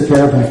Mauritius, he took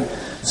care of him.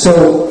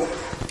 So,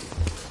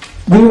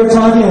 we were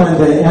talking one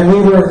day, and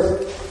we were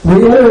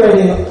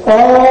reiterating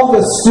all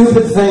the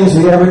stupid things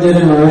we ever did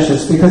in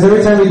Mauritius. Because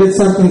every time we did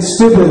something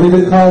stupid, we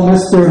would call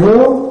Mr.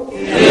 Who?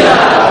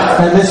 Tilak.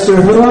 And Mr.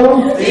 Who?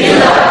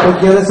 Tilak. Would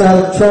get us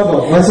out of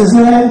trouble. What's his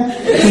name?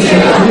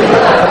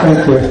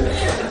 Thank you.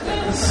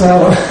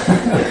 So,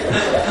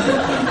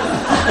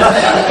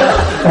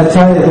 I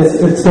tell you, it's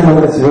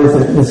worth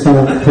it. It's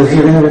because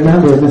you're going to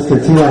remember Mr.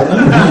 Tilak.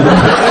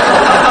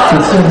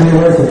 It's going to be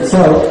worth it.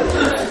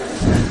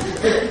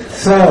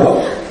 So,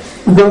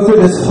 we go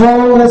through this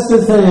whole list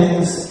of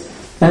things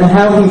and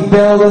how he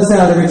bailed us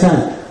out every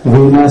time.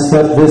 We messed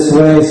up this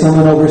way,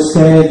 someone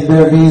overstayed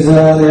their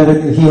visa,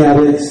 he had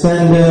it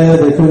extended,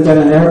 they couldn't get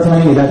an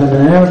airplane, he got them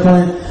an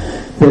airplane,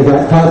 they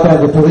got caught by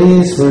the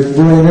police for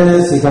doing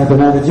this, he got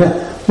them out of jail.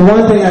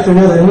 One thing after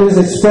another, he was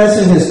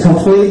expressing his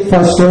complete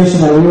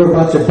frustration that we were a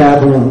bunch of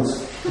baboons.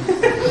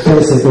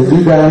 Basically,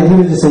 he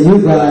would just say,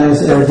 you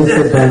guys are just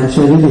a bunch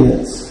of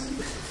idiots.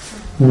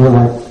 And we're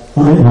like,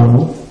 I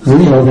know. We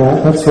know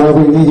that. That's why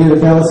we need you to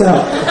bail us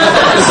out.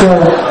 So,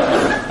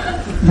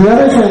 the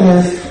other thing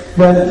is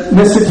that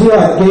Mr.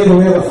 Tilak gave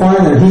away a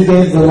foreigner. He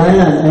gave the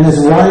land, and his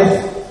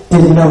wife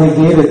didn't know he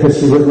gave it because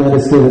she wouldn't let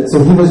us give it.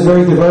 So he was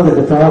very devoted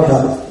to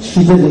Prabhupada.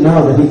 She didn't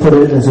know that he put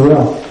it in his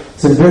will.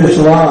 So in British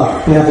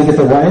law, you have to get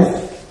the wife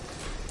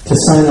to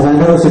sign the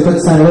land over. So he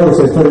couldn't sign it over,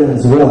 so he put it in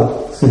his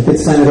will. So he could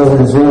sign it over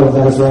in his will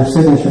without his wife's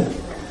signature.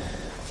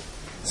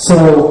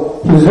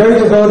 So he was a very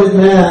devoted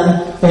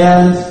man,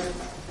 and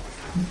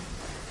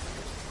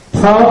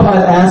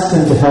Prabhupada asked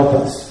him to help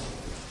us.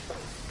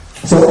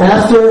 So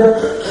after,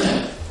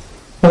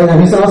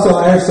 he's also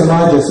Irish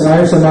Samajas, and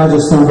Irish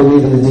Samajas don't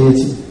believe in the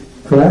deity,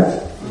 correct?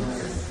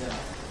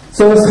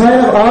 So it was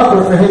kind of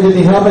awkward for him to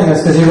be helping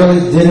us because he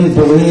really didn't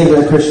believe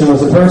that Krishna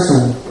was a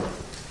person.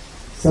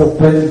 So,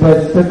 but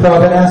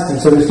Prabhupada asked him,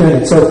 so he was doing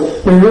it.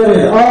 So he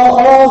really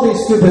all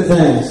these stupid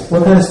things.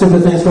 What kind of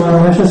stupid things going on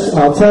in Mauritius?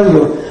 I'll tell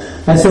you.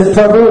 I said,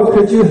 Prabhu,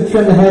 could you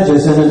trim the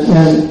hedges?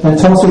 And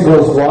Tulsi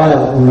grows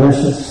wild in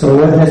Mauritius. So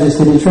what hedges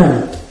did he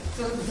trim?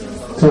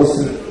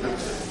 Tulsi.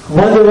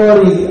 One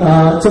devotee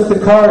took the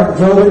car and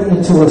drove it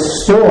into a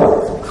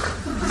store.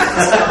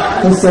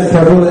 He said,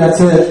 Prabhu, that's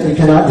it. You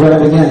cannot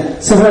drive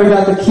again. Somebody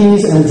got the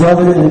keys and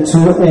drove it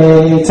into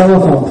a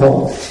telephone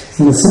pole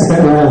in the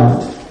second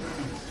round.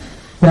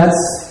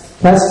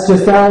 That's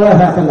just all that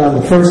happened on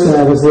the first day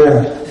I was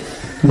there.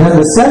 And then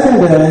the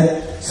second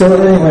day, so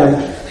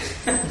anyway,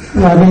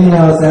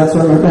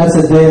 that's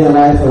a day in the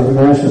life of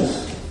Mauritius.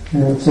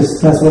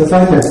 That's what it's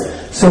like there.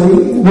 So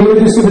we would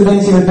do stupid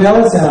things. He would bail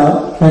us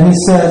out, and he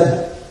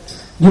said,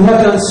 you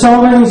have done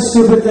so many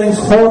stupid things,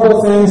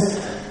 horrible things.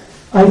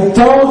 I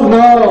don't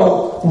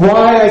know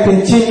why I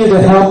continue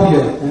to help you.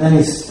 And then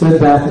he stood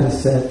back and he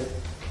said,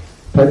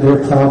 but your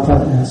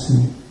Prabhupada asked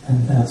me,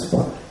 and that's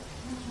why.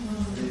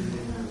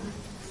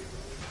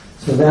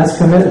 So that's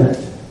commitment.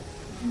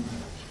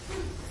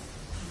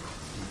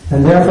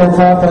 And therefore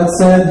Prabhupada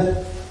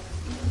said,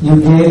 you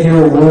gave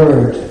your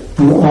word.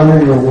 You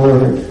honor your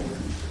word.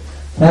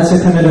 That's a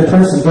committed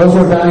person. Those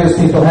were values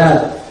people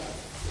had.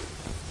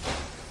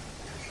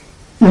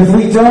 If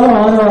we don't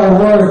honor our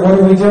word, what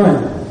are we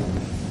doing?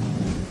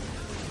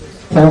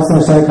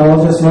 Counselor,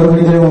 psychologist, what do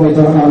we do when we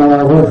don't honor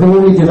our word? Who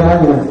are we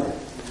devaluing?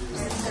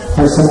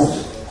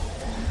 Ourselves.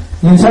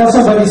 You tell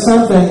somebody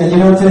something and you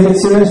don't take it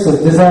seriously.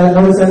 What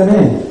does that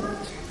mean?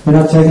 You're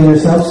not taking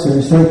yourself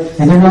seriously,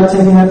 and you're not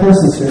taking that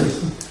person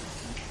seriously.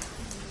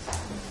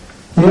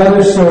 The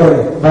other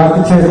story,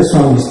 Bhakti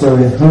Swami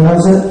story. Who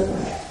knows it?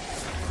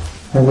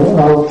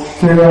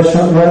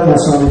 Mahatma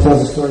Swami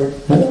tells a story.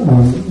 I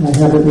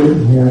have it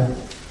written here.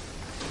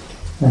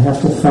 I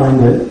have to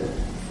find it.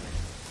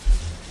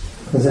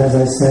 Because as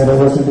I said, I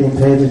wasn't being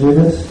paid to do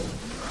this.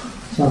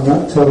 So I'm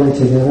not totally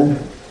together.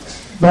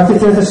 Bhakti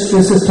this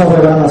is told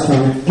by Rama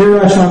Swami.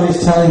 Giri Swami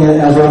is telling it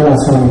as Rama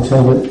Swami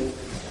told it.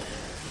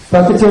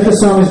 Bhakti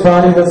Swami's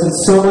body was in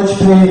so much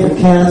pain from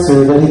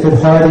cancer that he could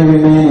hardly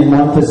remain in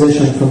one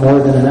position for more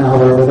than an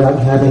hour without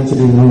having to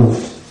be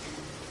moved.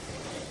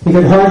 He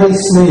could hardly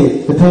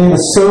sleep. The pain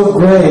was so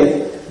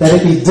great that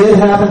if he did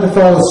happen to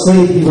fall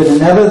asleep, he would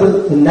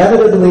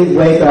inevitably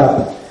wake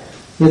up.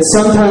 Yet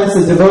sometimes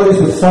the devotees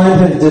would find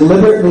him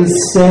deliberately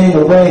staying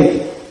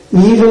awake,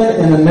 even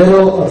in the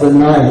middle of the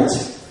night.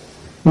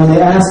 When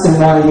they asked him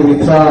why, he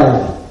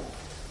replied,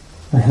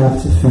 "I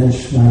have to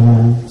finish my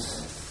rounds."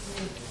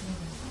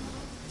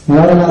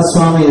 Radhanath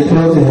Swami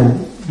appealed to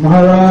him,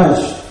 "Maharaj,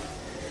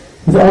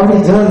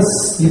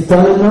 you've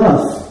done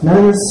enough. Now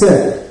you're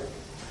sick.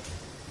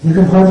 You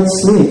can hardly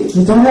sleep.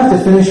 You don't have to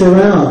finish your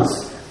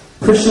rounds.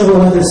 Krishna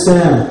will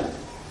understand."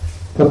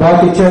 But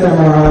Bhakti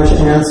Maharaj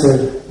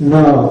answered,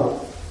 "No,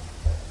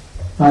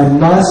 I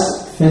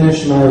must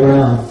finish my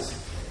rounds.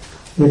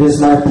 It is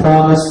my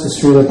promise to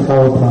Srila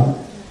Prabhupada.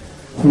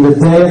 From the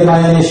day of my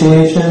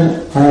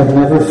initiation, I have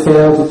never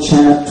failed to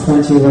chant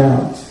 20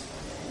 rounds.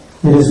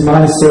 It is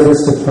my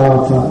service to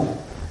Prabhupada.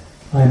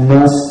 I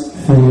must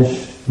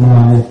finish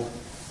my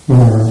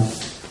rounds."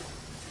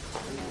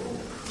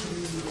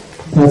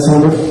 That's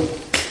wonderful.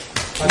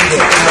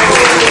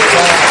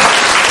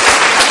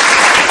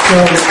 So,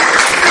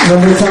 when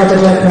we talk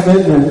about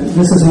commitment,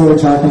 this is what we're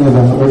talking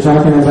about. We're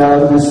talking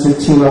about Mr.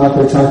 Tilak,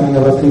 we're talking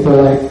about people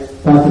like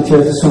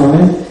Bhakti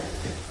Swami,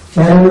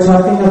 and we're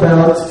talking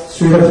about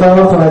Srila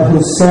Prabhupada,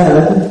 who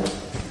said,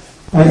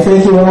 "I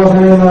thank you all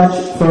very much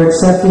for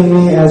accepting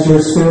me as your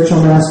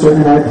spiritual master,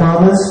 and I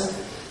promise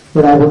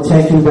that I will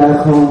take you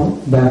back home,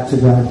 back to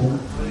Godhead."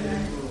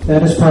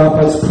 That is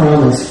Prabhupada's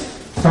promise.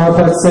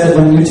 Prabhupada said,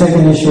 when you take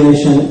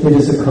initiation, it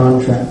is a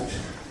contract.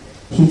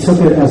 He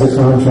took it as a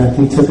contract.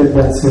 He took it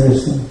that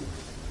seriously.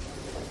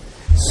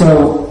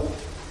 So,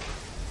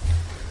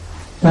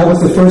 that was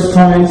the first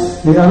point.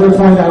 The other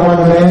point I want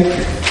to make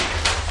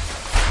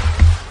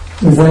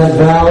is that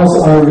vows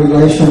are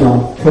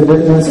relational.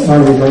 Commitments are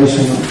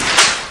relational.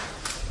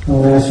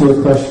 I'll ask you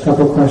a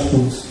couple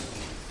questions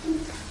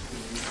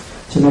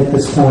to make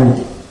this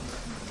point.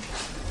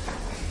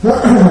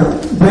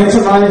 Bring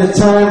to mind a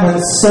time when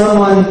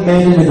someone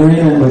made an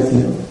agreement with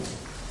you.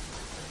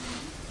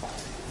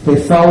 They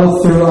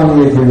followed through on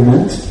the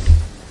agreement.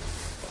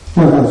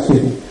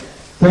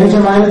 Bring to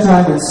mind a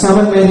time when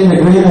someone made an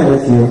agreement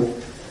with you,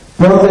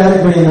 broke that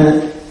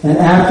agreement, and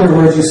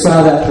afterwards you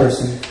saw that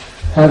person.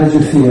 How did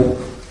you feel?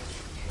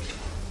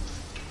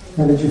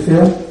 How did you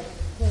feel?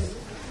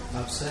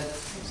 Upset.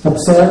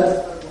 Upset?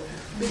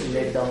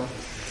 Let down.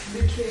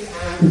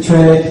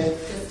 Betrayed?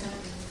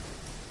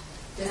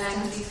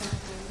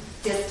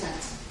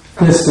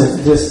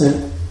 Distant.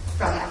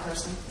 From that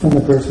person. From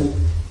the person.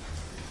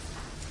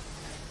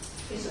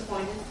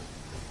 Disappointed.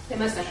 They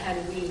must have had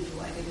a need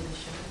why they didn't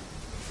show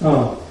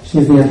Oh,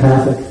 she's the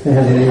empathic. They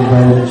had to leave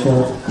by the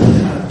show.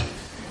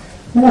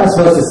 You're not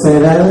supposed to say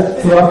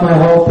that. Threw off my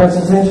whole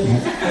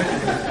presentation.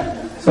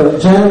 So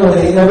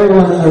generally,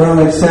 everyone in the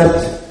room except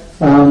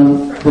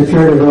the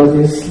pure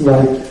devotees,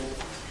 like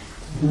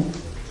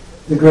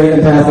the great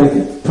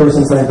empathic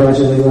persons like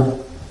Vajalila,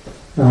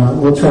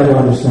 we'll try to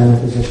understand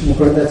the position. Of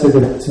course, that's a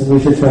good thing. We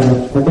should try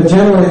to. But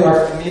generally,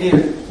 our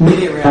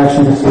immediate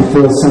reaction is to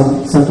feel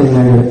something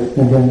negative.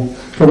 Again,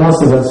 for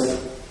most of us,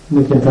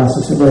 we can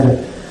process it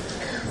later.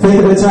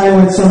 Think of a time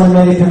when someone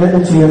made a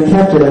commitment to you and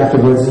kept it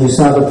afterwards, and you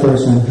saw the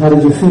person. How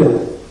did you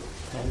feel?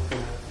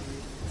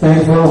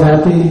 Thankful,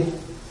 happy.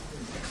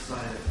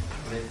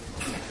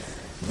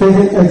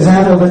 Think an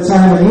example of a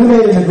time when you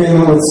made an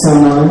agreement with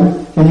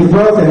someone and you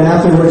broke it, and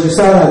afterwards you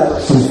saw that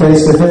person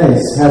face to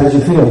face. How did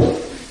you feel?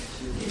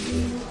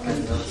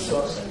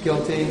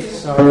 Guilty,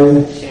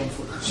 sorry,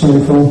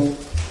 shameful.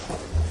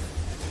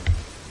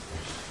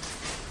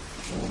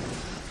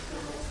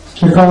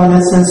 Recall an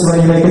instance where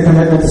you make a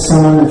commitment to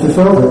someone and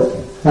fulfilled it.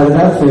 How did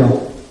that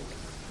feel?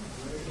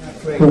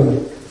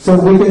 Good. So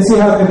we can see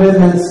how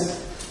commitments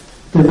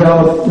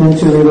develop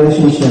into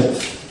relationships.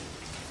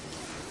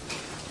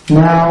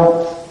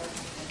 Now,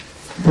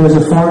 there's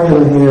a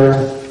formula here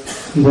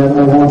that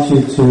I want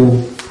you to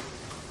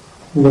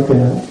look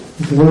at.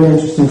 It's a very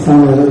interesting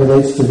formula that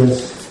relates to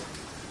this.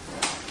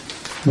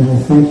 And I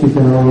think you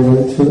can all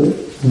relate to it.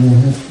 And you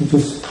have to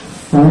just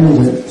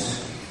find it.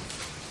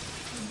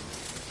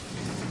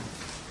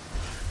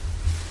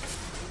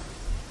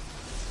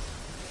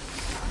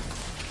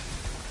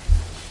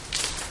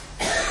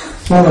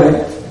 All right.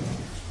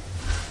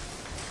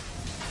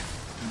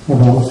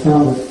 I've almost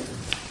found it.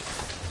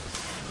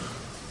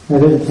 I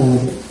didn't find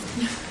it.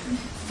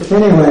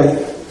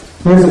 Anyway,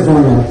 here's the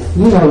formula.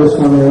 You know this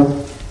formula.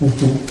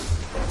 Okay.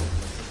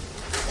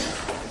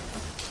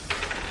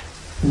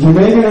 You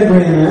make an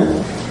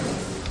agreement.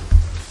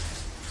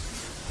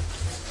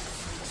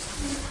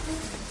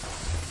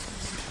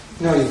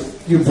 No,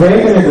 you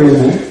break an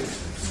agreement.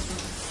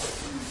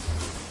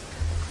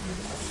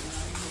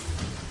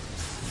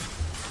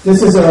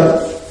 This is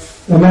a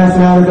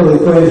mathematical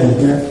equation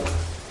here.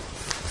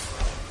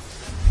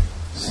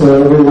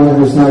 So everyone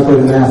who's not good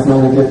at math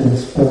might get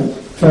this, but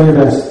try your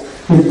best.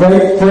 You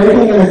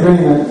breaking an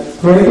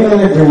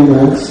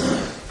agreement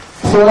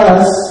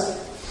plus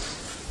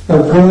a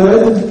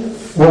good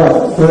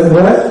what? Good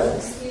what?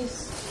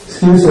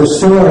 Excuse or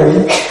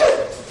story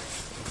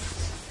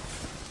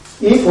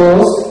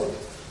equals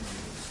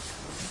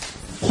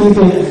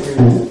keeping an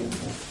agreement.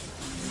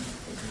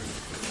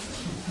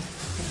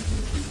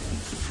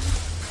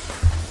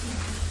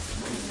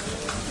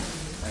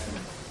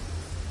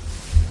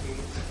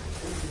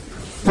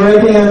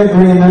 Breaking an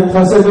agreement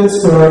plus a good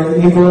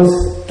story equals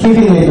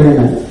keeping the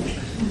agreement.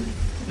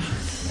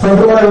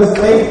 But I was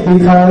late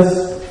because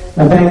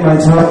I banged my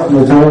toe on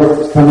the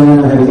door coming in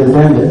and I had to get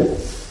landed.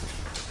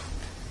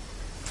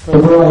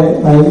 But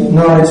I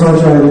know I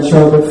told you I would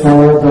choke at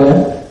 4, but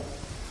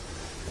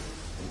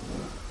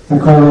I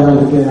caught it on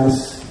the gas.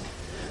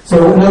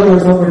 So in other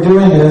words, what we're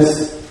doing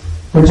is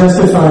we're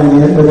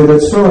justifying it with a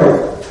good story.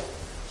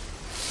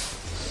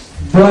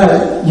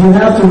 But you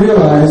have to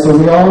realize, or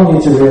we all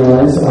need to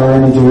realize, we all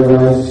need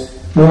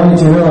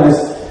to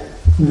realize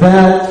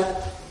that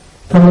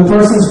from the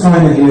person's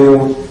point of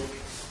view,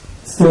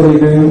 still the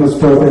agreement was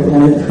broken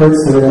and it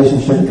hurts the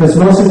relationship. Because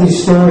most of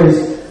these stories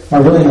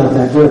are really not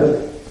that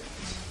good,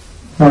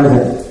 are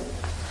they?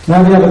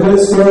 Now if you have a good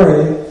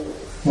story,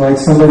 like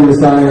somebody was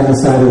dying on the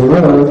side of the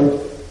road,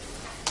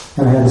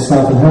 and I had to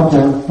stop and help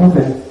them,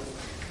 okay.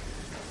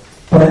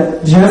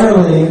 But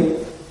generally,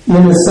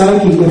 in the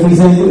psyche, if we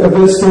think a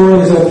good story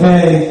is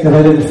okay, if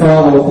I didn't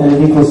follow, and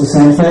it equals the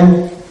same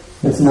thing,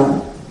 it's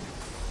not.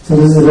 So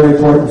this is a very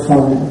important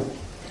formula.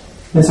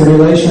 It's a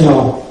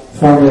relational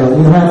formula.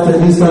 You have to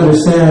at least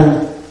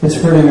understand it's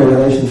hurting a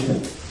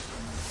relationship.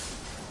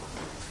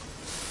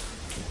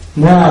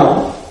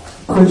 Now,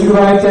 could you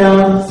write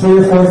down 3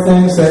 or 4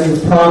 things that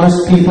you've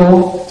promised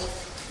people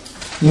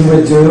you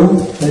would do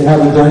that you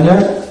haven't done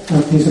yet on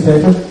a piece of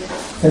paper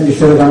that you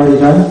should have already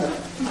done?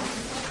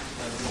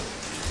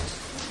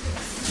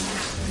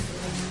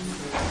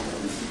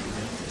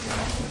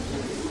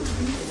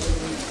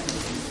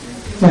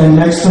 And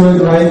next to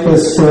it, write the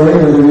story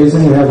or the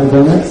reason you haven't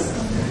done it.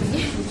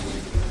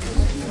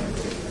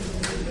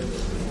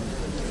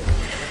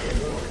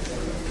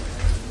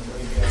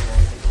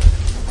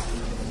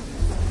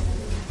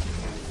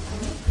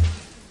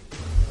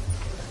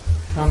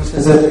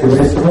 Is it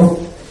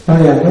erasable?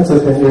 Oh yeah, that's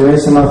okay.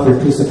 Erase them off your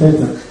piece of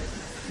paper.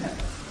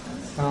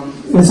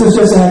 This is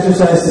just an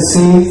exercise to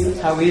see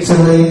how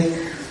easily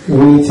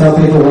we tell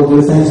people we'll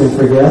do things and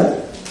forget,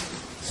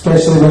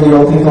 especially when you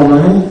owe people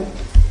money.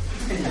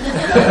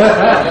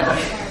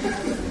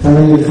 And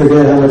then you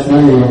forget how much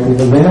money you owe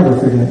people. They never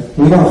forget.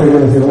 We don't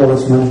forget if you owe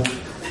us money.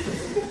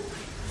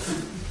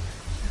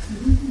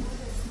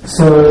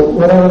 So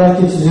what I would like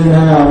you to do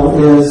now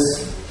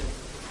is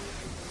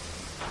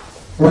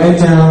write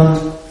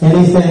down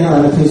anything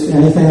on a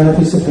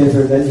piece of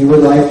paper that you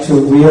would like to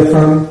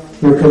reaffirm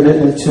your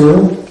commitment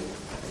to,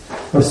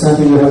 or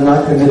something you have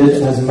not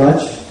committed as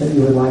much that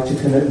you would like to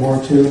commit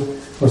more to,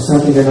 or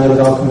something you're not at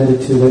all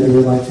committed to that you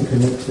would like to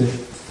commit to.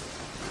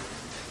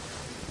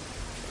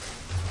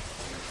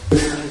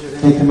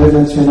 Any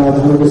commitments you're not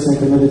 100%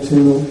 committed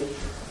to,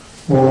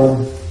 or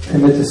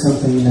commit to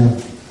something new.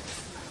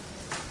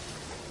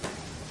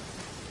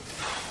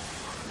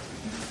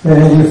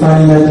 And are you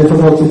finding that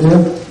difficult to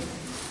do?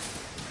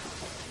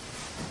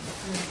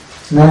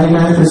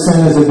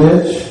 99% is a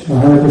bitch,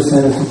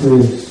 100% is a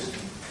breeze.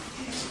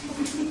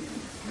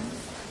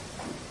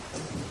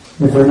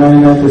 If we're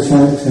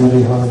 99%, it's going to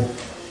be hard.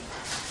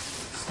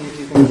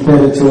 And get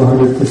it to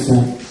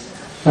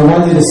 100%. I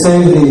want you to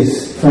save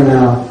these for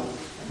now.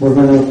 We're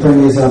going to bring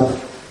these up.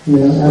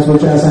 As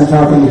I'm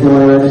talking, if you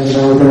want to write it,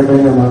 we're going to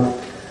bring them up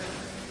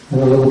in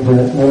a little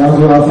bit. And I'll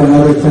go off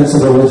another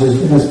principle which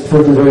has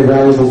proven very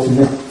valuable to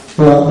me.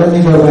 Well, let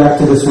me go back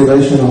to this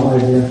relational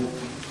idea.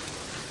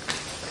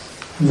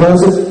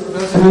 Those of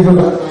you who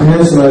got the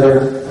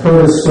newsletter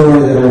heard a story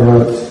that I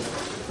wrote,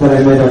 that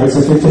I made up. It's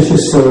a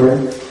fictitious story,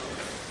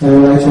 and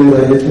I'd like to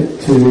relate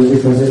it to you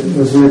because it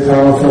was very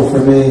powerful for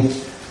me.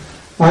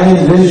 I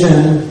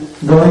envision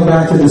going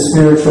back to the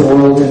spiritual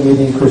world and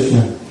meeting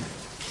Krishna.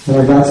 And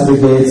I got to the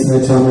gates, and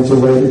they told me to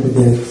wait at the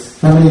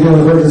gates. How many of you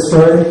have heard the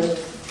story?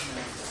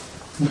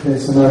 Okay,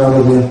 so not all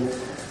of you.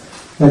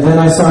 And then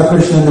I saw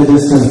Krishna in the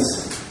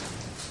distance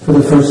for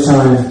the first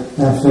time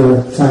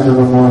after time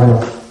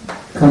immemorial,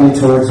 coming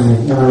towards me,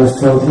 and I was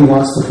told he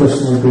wants to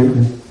personally greet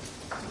me.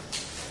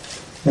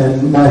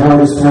 And my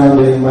heart is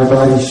pounding, my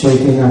body's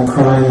shaking, I'm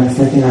crying, I'm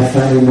thinking I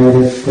finally made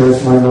it,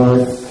 there's my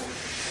Lord.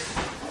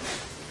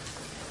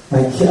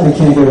 I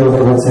can't get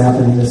over what's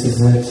happening, this is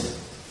it.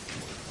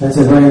 It's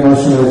a very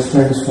emotional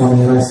experience for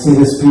me, and I see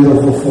this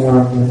beautiful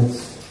form, and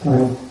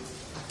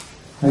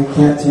I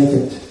can't take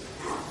it.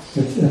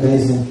 It's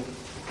amazing.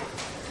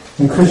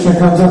 And Krishna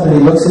comes up and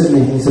he looks at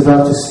me, he's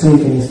about to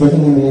speak, and he's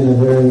looking at me in a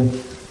way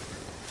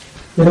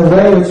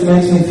which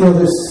makes me feel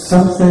there's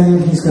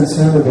something he's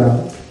concerned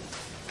about.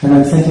 And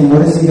I'm thinking,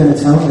 what is he going to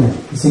tell me?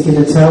 Is he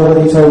going to tell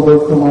what he told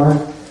Gop Kumar?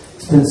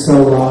 It's been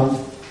so long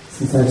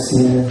since I've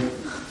seen you.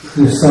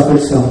 You've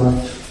suffered so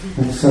much.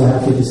 I'm so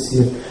happy to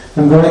see you.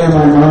 I'm going in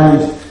my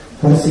mind,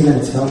 what is he going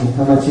to tell me?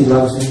 How much he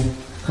loves me?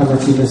 How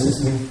much he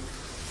misses me?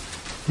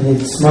 And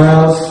he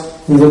smiles,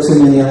 he looks at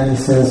me in the eye and he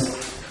says,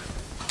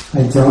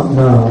 I don't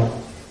know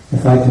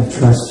if I can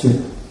trust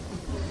you.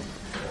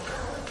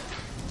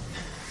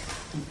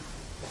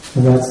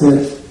 And that's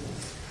it.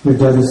 You're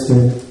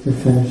devastated. You're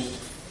finished.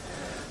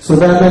 So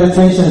that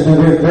meditation has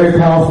been very, very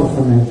powerful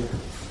for me.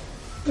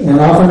 And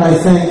often I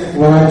think,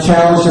 when I'm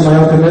challenged in my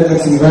own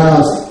commitments and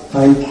vows,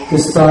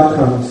 this thought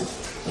comes,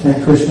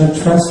 can Krishna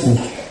trust me?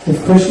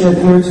 If Krishna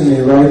appeared to me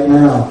right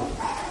now,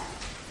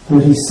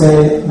 would he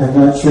say, I'm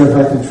not sure if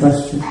I can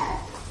trust you?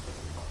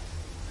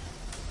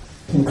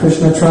 Can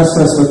Krishna trust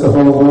us with the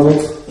whole world?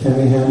 Can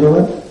we handle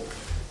it?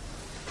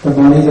 The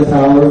money, the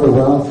power, the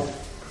wealth?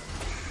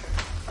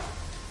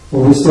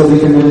 Will we still be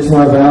committed to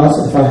our vows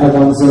if I had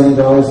 $1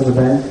 zillion in the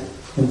bank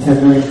and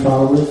 10 million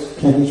followers?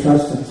 Can he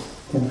trust us?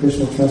 Can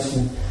Krishna trust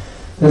me?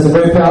 It's been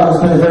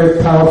a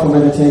very powerful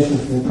meditation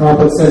for me.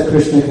 Prabhupada said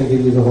Krishna can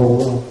give you the whole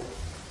world.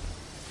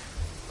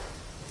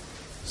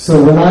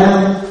 So when I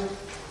am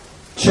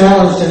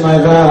challenged in my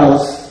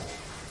vows,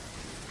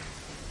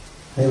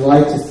 I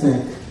like to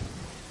think,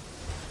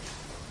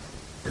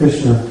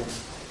 Krishna,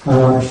 I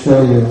want to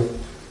show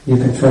you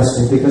can trust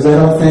me, because I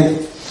don't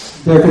think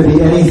there could be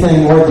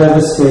anything more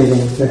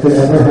devastating that could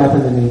ever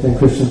happen to me than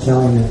Krishna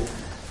telling me,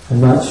 I'm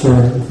not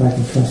sure if I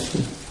can trust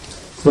you.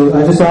 So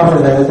I just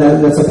offer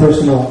that's a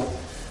personal,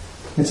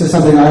 it's just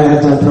something I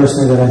had done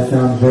personally that I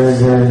found very,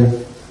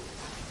 very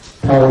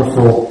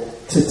powerful.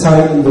 To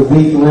tighten the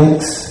weak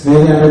links,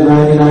 maybe I'm at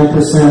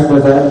 99%,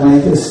 but that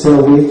link is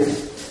still weak.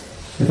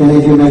 If any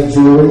of you make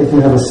jewelry, if you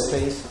have a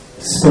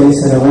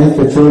space in a link,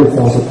 the jewelry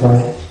falls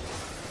apart.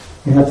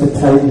 You have to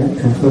tighten it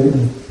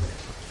completely.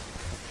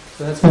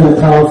 So that's been a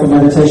powerful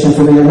meditation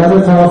for me.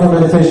 Another powerful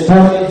meditation.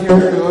 How many of your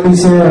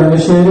devotees here are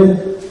initiated?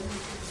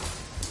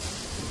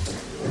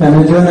 I'm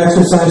going to do an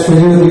exercise for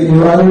you.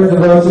 You other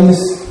devotees,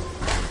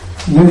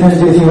 you can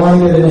do, if you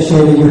want to get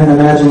initiated, you can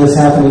imagine this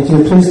happening to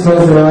you. Please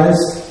close your eyes.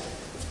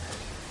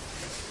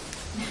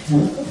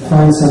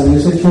 Find some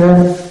music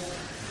here.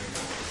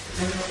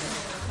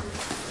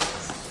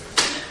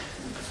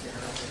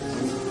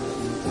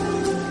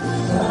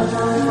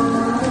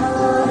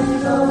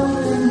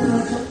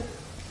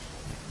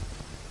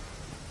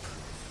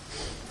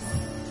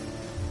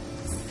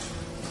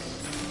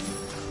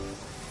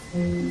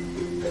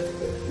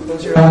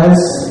 Close your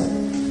eyes.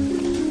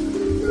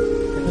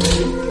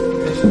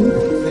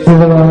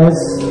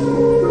 Visualize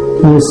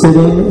you're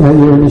sitting at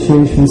your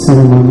initiation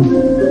ceremony.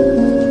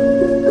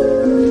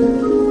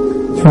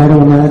 Try to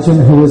imagine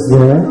who is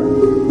there,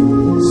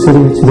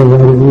 sitting to the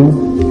right of you,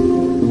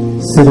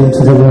 sitting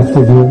to the left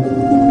of you.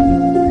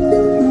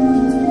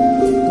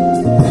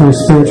 If your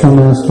spiritual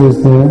master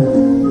is there,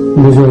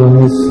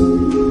 visualize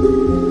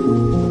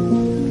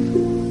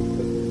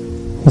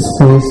his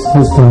face,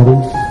 his body.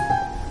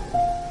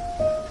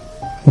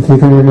 If you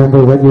can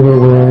remember what you were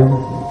wearing,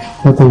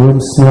 what the room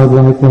smelled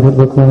like, what it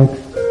looked like.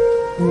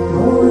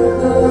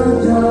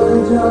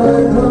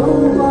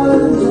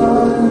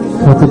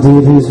 What the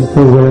deities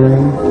were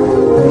wearing.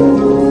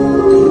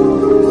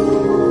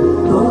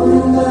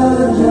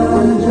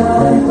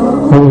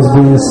 What was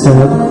being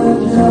said.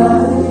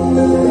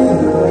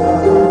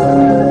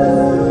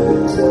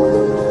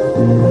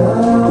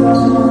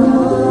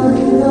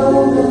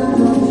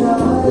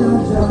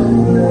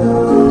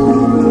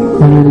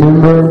 And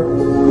remember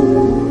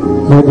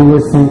what you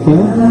were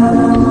thinking.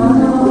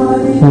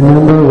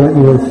 Remember what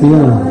you were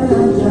feeling.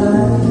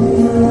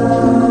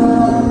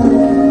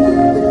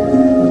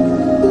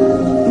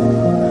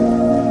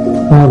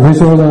 Now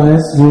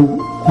visualize you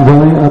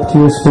going up to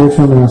your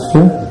spiritual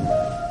master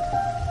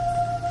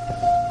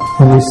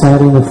and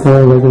reciting the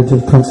 4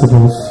 regulative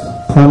principles,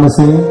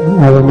 promising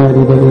I will not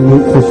eat any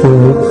meat, fish, or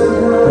eggs,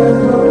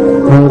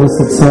 no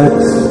illicit sex,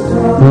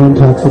 no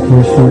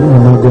intoxication,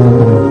 and no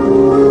gambling.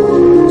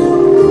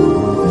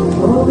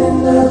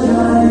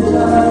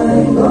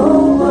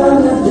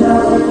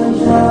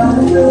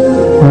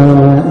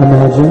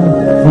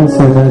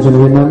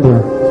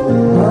 Remember,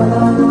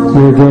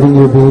 you're getting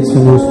your beads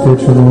from your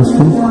spiritual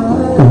master,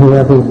 or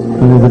whoever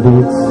gave the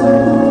beads,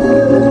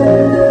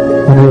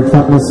 and you're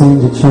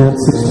promising to chant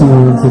 16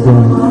 lines a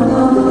day.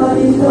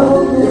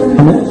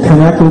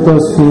 Connect with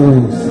those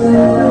feelings.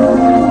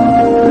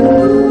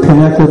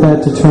 Connect with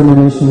that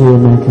determination you were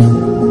making,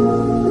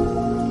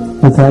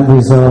 with that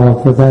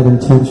resolve, with that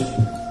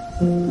intention.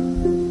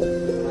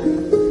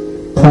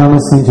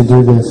 Promising to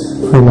do this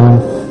for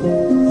life,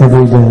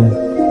 every day.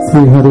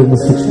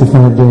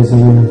 365 days a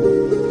year.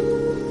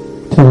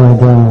 Till I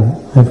die,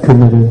 I've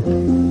committed.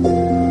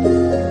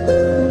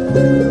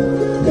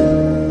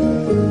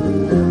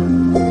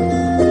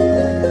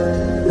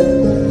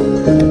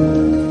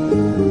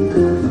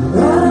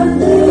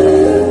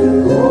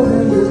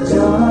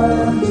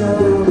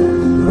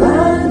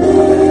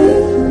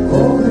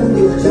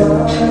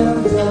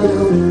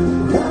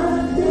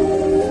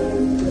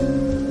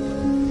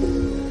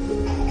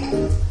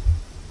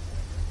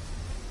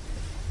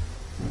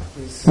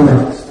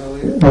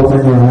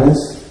 Open your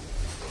eyes.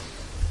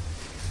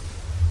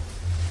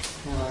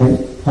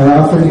 I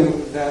offer you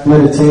that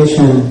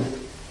meditation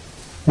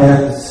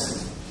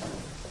as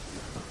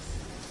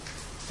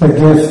a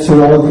gift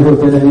to all of you who have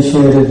been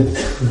initiated.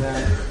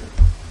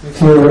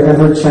 If you are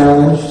ever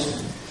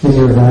challenged in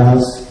your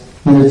vows,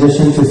 in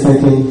addition to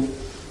thinking,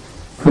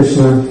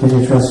 Krishna, can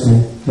you trust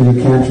me? And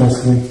you can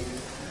trust me.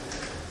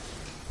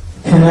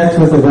 Connect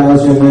with the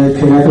vows you made,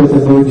 connect with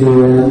the mood you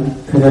were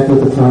in, connect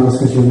with the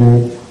promises you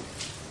made,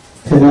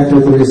 connect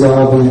with the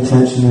resolve and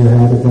intention you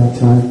had at that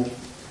time.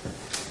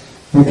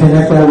 And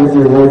connect that with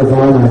your word of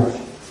honor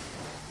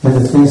and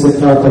the things that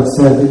Prabhupada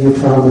said that you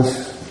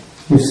promised,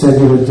 you said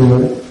you would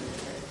do it.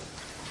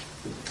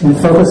 And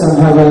focus on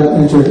how that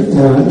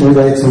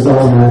relates with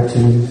all your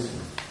activities,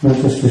 not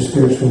just your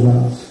spiritual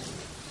vows.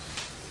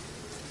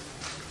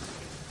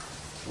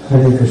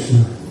 Hare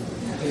Krishna.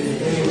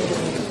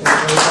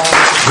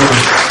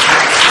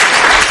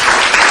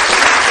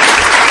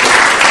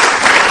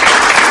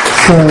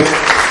 So,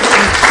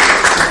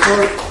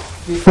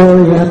 before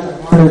we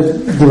wanted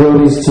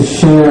devotees to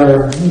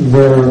share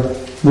their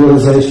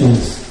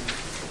realizations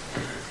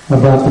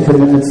about the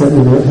commitments that we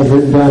have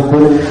written down.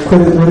 Would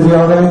it be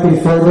alright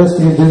before this,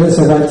 do you do this,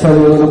 if I tell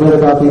you a little bit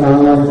about the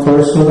online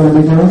course we're going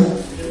to be doing?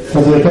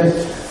 Okay?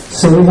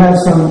 So we have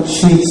some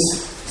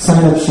sheets,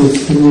 sign-up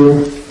sheets. Can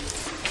you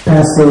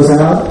pass those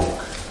out?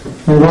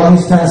 And while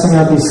he's passing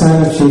out these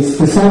sign-up sheets,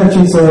 the sign-up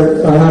sheets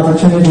are an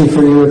opportunity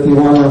for you if you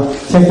want to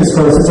take this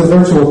course. It's a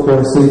virtual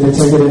course, so you can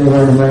take it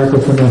anywhere in America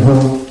from your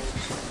home.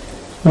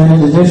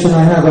 And in addition,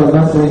 I have a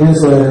monthly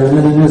newsletter, and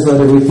in the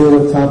newsletter we deal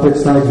with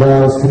topics like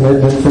vows,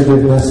 commitment,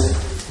 forgiveness,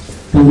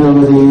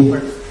 humility,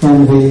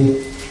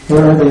 envy.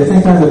 Where are they? I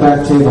think they're on the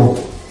back table.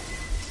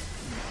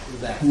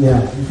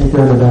 Yeah, I think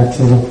they're on the back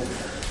table.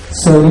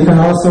 So you can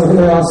also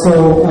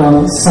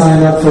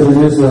sign up for the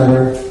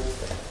newsletter.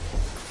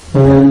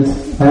 And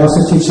I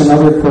also teach some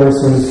other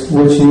courses,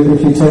 which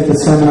if you take the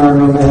seminar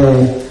room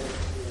A,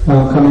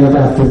 coming up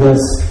after this,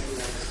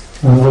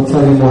 we'll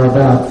tell you more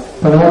about.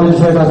 But I wanted to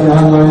tell you about the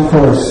online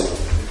course.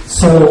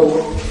 So,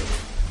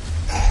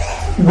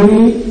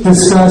 we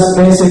discussed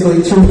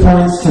basically 2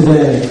 points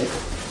today.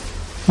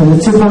 And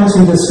the 2 points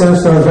we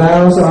discussed are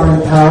vows are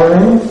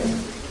empowering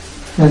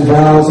and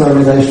vows are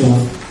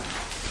relational.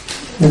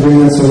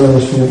 Agreements are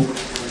relational.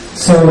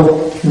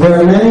 So,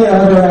 there are many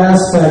other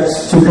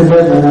aspects to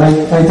commitment.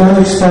 I don't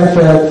expect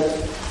that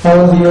all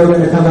of you are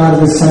going to come out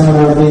of this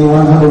seminar being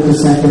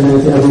 100%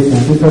 committed to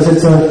everything, because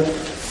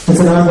it's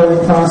an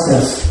ongoing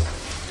process.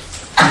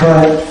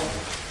 But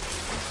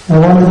I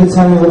wanted to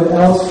tell you what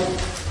else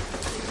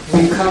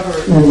we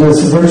covered in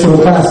this virtual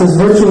class. This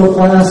virtual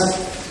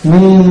class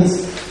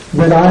means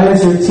that I,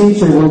 as your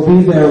teacher, will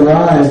be there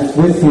live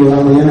with you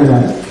on the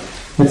internet.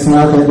 It's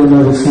not that you'll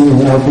never see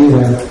me. I'll be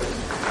there.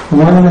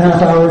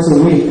 1.5 hours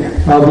a week.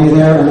 I'll be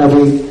there, and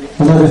there'll be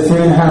another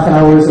 3.5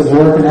 hours of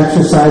work and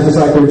exercises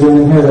like we're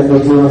doing here that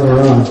you'll do on your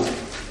own.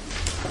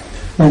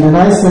 And the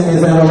nice thing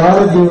is that a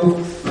lot of you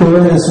who are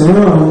in this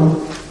room,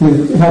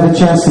 you've had a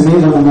chance to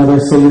meet one another,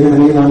 so you're going to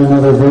meet one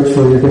another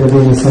virtually. You're going to be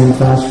in the same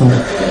classroom,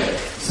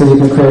 so you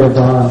can create a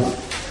bond.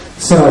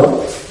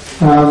 So,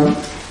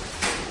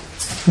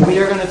 we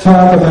are going to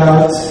talk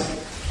about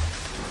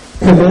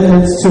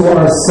commitments to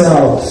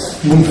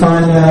ourselves. We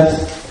find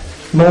that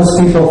most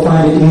people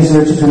find it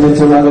easier to commit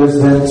to others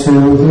than to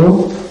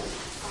who?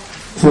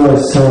 To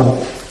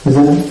ourselves,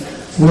 isn't it?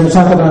 So we're going to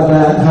talk about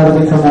that, how to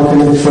become more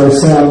committed to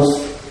ourselves.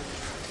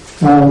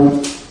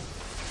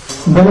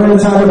 Then we're going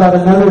to talk about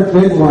another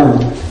big one.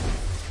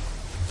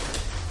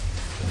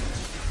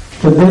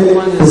 The big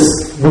one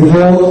is the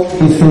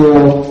guilt we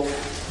feel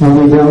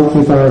when we don't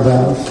keep our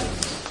vows.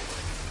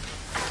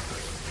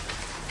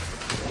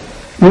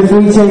 If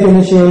we take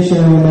initiation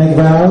and we make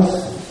vows,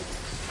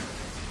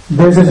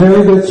 there's a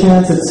very good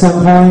chance at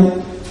some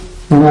point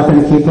we're not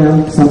going to keep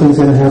them. Something's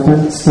going to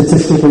happen.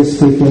 Statistically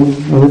speaking,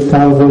 I would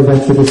probably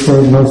venture to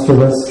say most of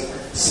us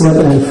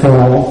slip and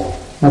fall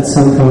at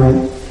some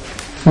point.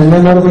 And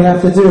then what do we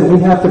have to do? We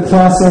have to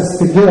process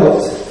the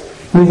guilt.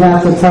 We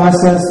have to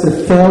process the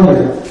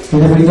failure.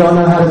 And if we don't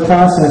know how to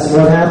process,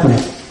 what happens?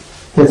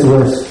 It gets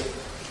worse.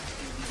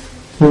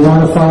 We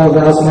want to follow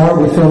vows more,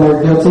 we feel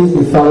more guilty,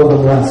 we follow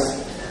them less.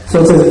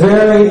 So it's a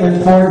very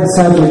important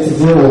subject to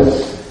deal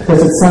with,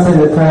 because it's something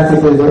that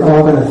practically we're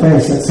all going to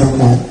face at some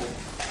point.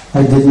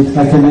 I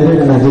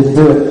committed and I didn't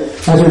do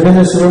it. As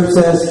Ravindra Swarup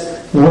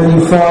says, when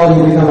you fall,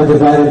 you become a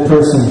divided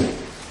person.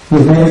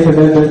 You've made a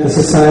commitment, the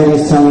society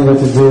is telling you what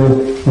to do,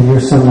 and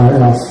you're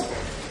somewhere else.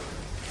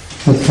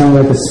 It's kind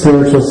of like a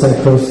spiritual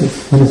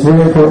psychosis, and it's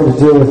very important to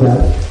deal with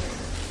that.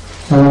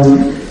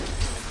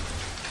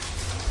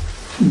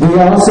 We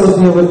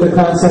also deal with the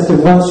concept of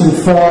once you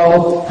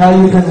fall, how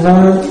you can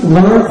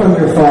learn from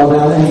your fall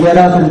down and get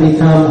up and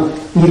become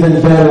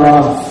even better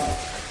off.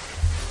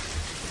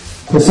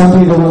 For some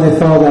people, when they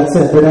fall, that's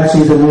it. But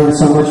actually, you can learn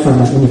so much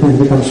from it, and you can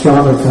become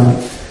stronger from it.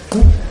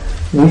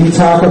 We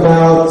talk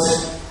about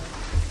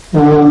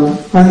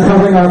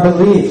uncovering our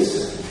beliefs.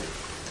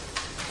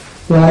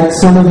 Like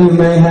some of you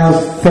may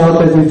have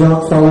felt that you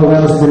don't follow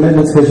vows and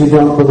commitments because you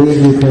don't believe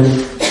you can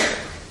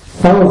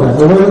follow them.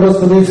 Well, where do those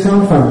beliefs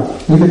come from?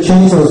 You could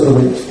change those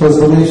beliefs. Those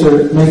beliefs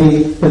are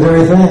maybe the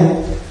very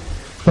thing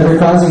that are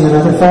causing you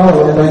not to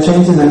follow, and by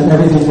changing them,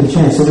 everything can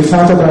change. So we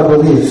talk about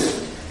beliefs.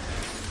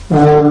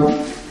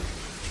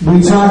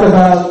 We talk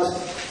about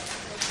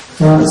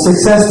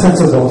success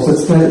principles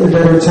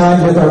that are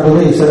tied with our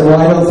beliefs. That,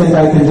 well, I don't think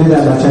I can do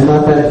that much. I'm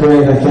not that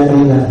brave. I can't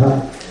aim that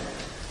high.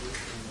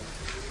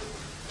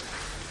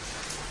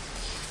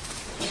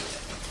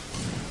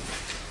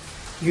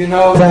 You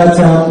know that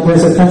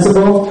there's a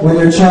principle. When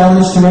you're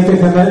challenged to make a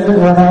commitment,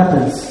 what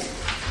happens?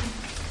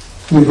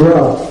 You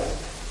grow.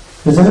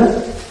 Isn't it?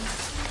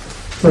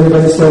 Is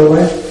everybody still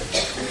awake?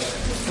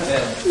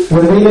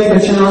 When we make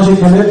a challenging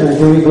commitment,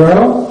 do we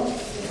grow?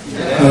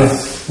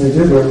 Yes, we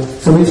do grow.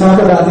 So we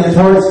talk about the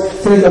importance.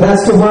 Say, oh,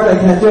 that's too hard, I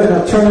can't do it.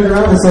 Now turn it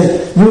around and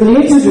say, you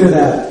need to do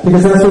that,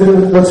 because that's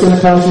what's going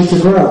to cause you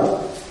to grow.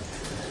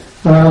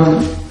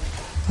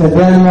 And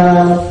then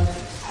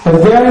a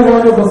very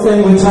wonderful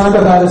thing we talk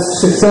about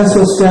is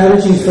successful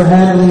strategies for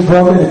handling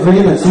broken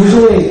agreements.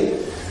 Usually,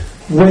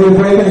 when you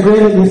break an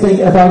agreement, you think,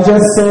 if I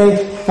just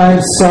say,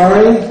 I'm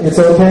sorry, it's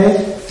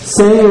okay.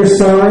 Saying you're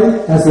sorry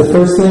as the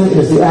first thing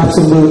is the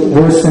absolute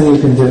worst thing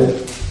you can do.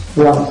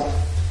 Why?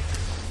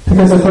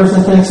 Because the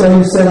person thinks, oh,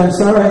 you said I'm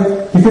sorry,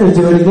 you're going to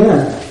do it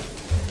again.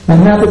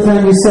 And half the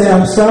time you say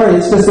I'm sorry,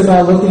 it's just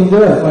about looking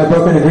good. Well, I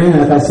broke an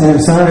agreement. If I say I'm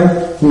sorry,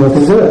 I'm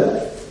looking good.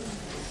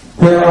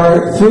 There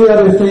are 3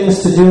 other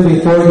things to do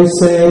before you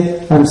say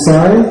I'm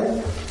sorry.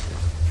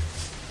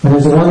 And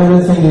there's one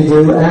other thing you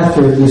do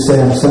after you say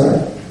I'm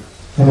sorry.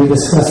 And we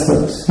discuss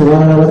those. You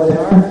want to know what they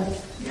are?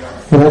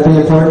 Will that be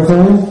important for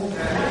you?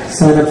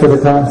 Sign up for the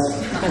class.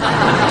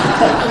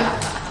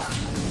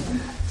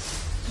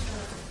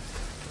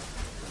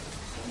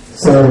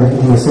 Sorry,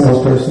 I'm a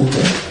salesperson,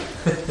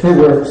 but it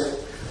works.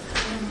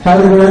 How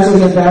to gradually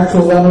get back to a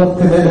level of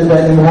commitment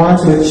that you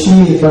want to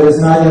achieve but is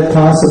not yet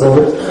possible.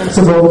 The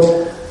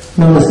principle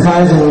known as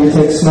Kaizen, where you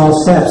take small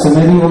steps. And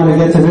maybe you want to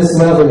get to this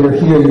level, you're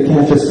here, you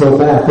can't just go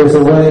back. There's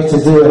a way to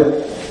do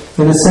it.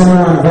 In a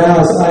seminar on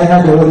vows, I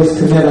had to always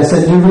commit. I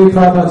said, do you read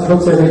Prabhupada's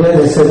books every day?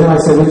 They said, no. I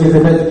said, would you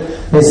commit?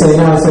 They say,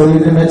 no. I said, will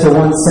you commit to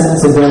 1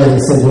 sentence a day? They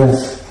said,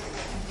 yes.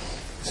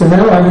 So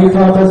now I read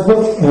Prabhupada's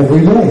book every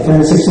day,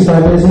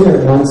 365 days a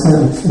year, 1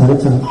 sentence at a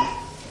time.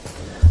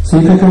 So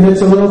you can commit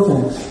to little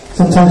things.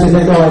 Sometimes you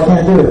think, oh, I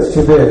can't do it, it's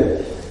too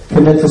big.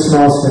 Commit to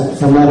small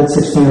steps. I'm not at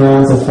 16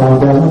 rounds, I've fallen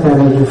down. Okay, I'm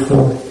going to do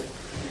 4.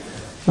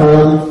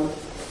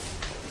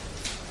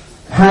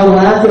 How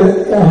lack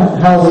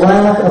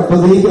of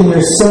belief in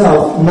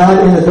yourself, not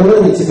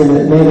inability to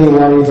commit, maybe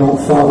why you don't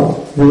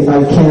follow the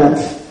I can't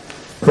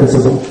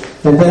principle.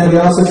 And then we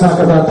also talk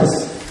about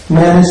this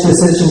manage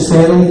decisions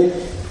daily.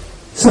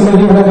 Some of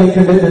you have made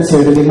commitments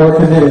here to be more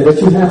committed, but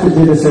you have to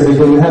do this every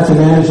day. You have to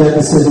manage that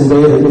decision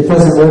daily. It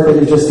doesn't work that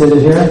you just did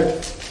it here,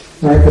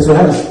 right? Because what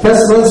happens?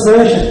 That's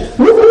inspiration.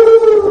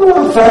 Woo!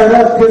 I'm fired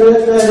up,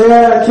 commitment,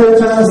 yeah,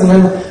 kirtans, and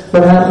then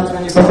what happens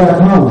when you go back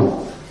home?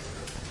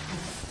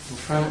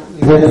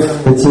 You get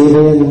the TV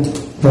and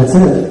that's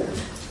it.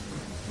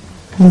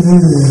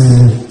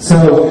 So,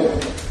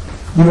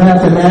 you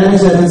have to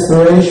manage that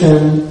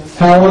inspiration.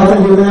 How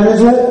often do you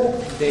manage it?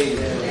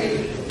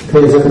 Daily.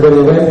 Okay, is everybody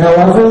awake? How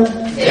often?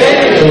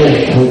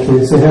 Daily.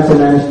 Okay, so you have to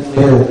manage it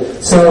daily.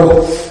 So,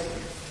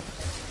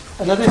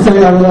 another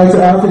thing I would like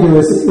to offer you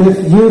is,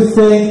 if you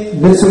think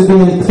this would be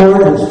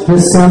important,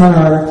 this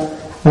seminar,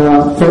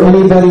 for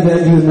anybody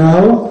that you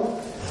know,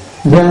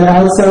 then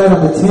outside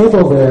on the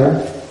table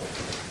there,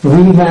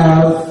 we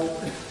have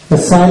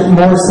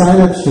more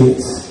sign-up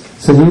sheets.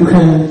 So you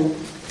can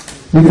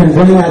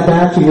bring that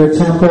back to your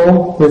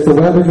temple with the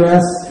web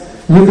address.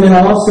 You can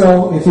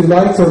also, if you'd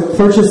like to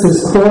purchase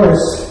this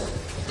course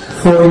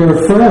for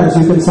your friends,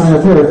 you can sign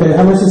up here. Okay,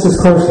 how much does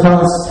this course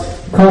cost?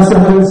 It costs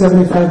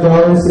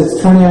 $175.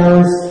 It's 20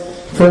 hours.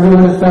 For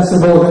everyone at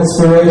Festival of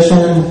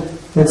Inspiration,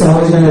 it's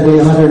always going to be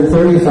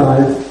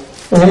 $135.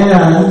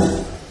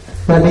 And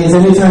that means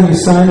anytime you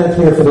sign up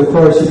here for the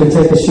course, you can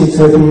take the sheets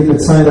with you. You can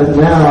sign up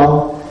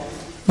now.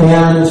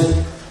 And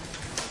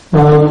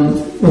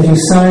if you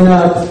sign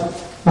up,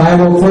 I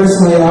will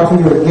personally offer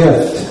you a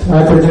gift.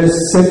 I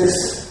produce 6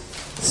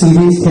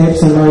 CDs,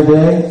 tapes in my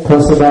day,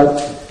 plus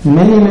about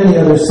many, many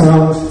other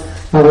songs.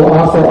 I will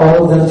offer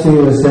all of them to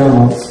you as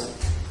downloads.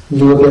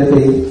 You will get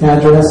the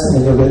address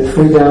and you'll get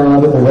free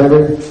download of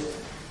every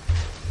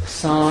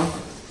song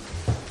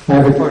I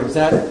record. Is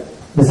that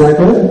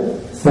good?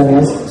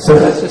 So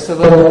that's just a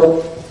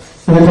little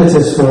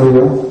impetus for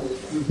you.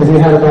 If you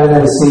had to buy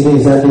that as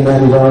CDs, that'd be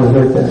 $90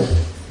 right there.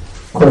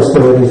 Of course,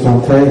 devotees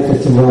don't pay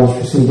 $15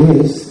 for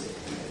CDs.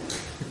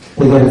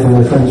 They get it from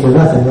their friends for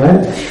nothing,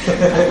 right?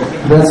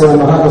 That's why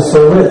Mahatma's so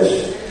rich.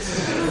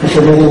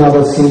 They're making all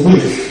those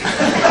CDs.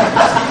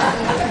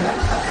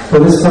 But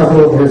this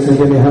couple over here is going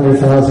to give me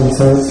 $100,000,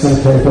 so it's going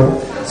to pay for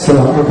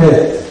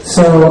it.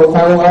 So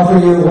I will offer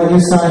you, when you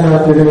sign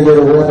up, you're going to get a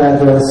web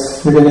address.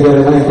 You're going to get a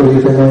link where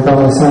you can make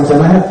all my songs.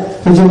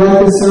 Did you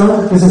like this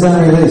song? This is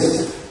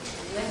unreleased.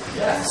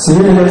 So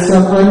you're going to get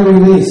some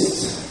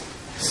unreleased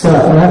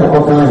stuff. I have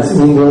all kinds,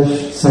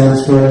 English,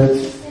 Sanskrit,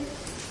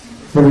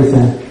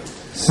 everything.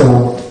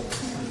 So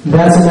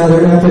that's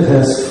another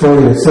impetus for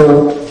you.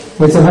 So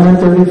it's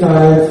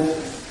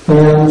 135,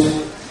 and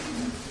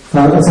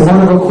it's a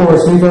wonderful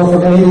course. We go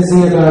from A to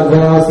Z about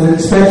vows. The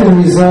expected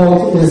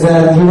result is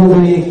that you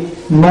will be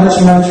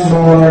much, much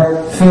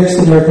more fixed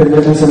in your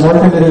commitments, a more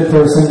committed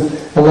person.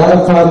 A lot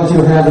of problems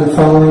you have in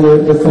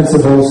following the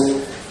principles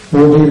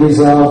will be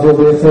resolved. You'll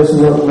be a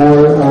person more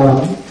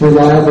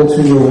reliable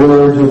to your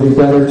word. You'll be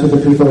better to the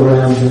people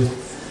around you.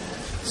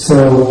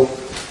 So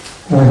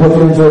I hope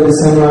you enjoyed the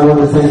seminar. I want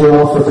to thank you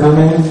all for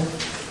coming,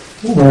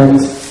 and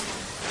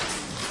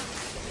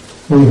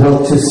we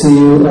hope to see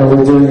you.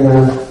 We're doing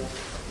another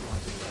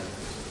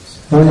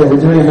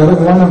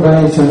one. I'm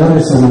inviting you to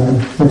another seminar.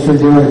 What you're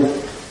doing?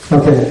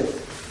 Okay.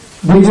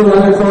 We do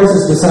other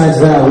courses besides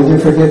that. We do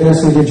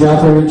forgiveness, we do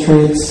japa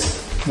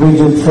retreats, we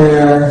do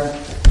prayer,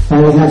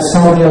 and we have so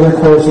many other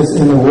courses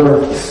in the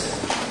works.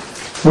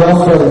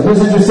 Wealth building. Who's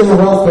interested in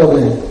wealth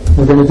building?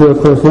 We're going to do a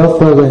course, wealth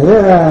building.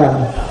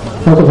 Yeah!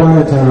 Uncle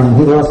Barnatown,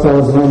 he lost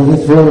all his money.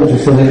 He's really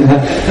interested in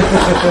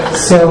that.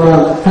 So,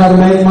 how to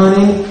make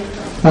money,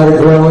 how to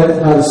grow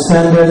it, how to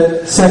spend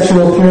it.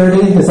 Sexual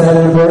purity, is that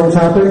an important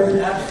topic?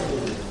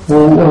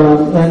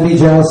 Envy,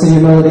 jealousy,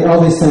 humility, all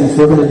these things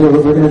we're going to do.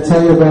 We're going to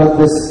tell you about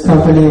this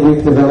company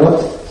we've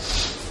developed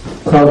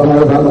called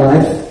More About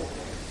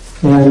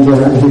Life. And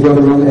if you go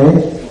to room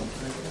A,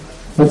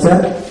 what's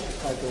that?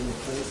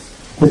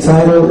 The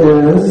title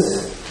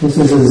is, this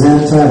is a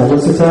Zen title.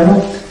 What's the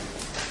title?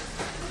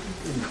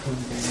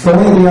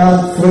 Going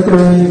Beyond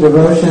Flickering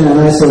Devotion and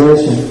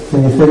Isolation.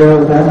 Can you figure out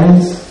what that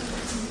means?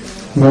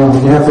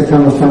 Well, you have to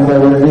come and find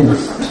out what it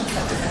means.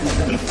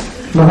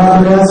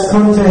 Mahatma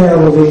Kunteya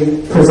will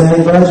be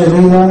presenting,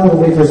 Rajalila will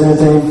be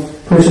presenting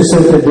Pusha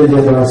Sutta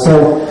Vidyabha. So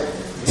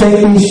take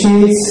these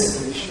sheets.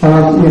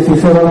 If you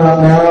fill them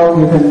out now,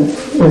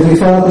 if you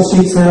fill out the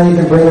sheets now, you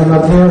can bring them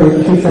up here, or you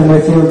can keep them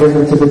with you and bring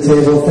them to the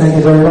table. Thank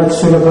you very much.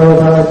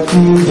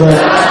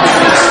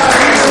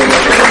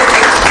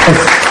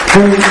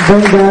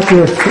 Bring back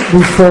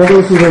these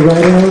folders you were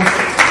writing on.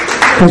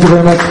 Thank you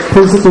very much.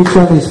 Please reach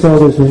on these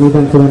folders. We need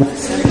them for them.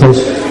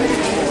 Please.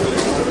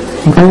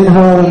 Main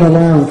hall in the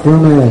lounge,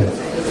 room A.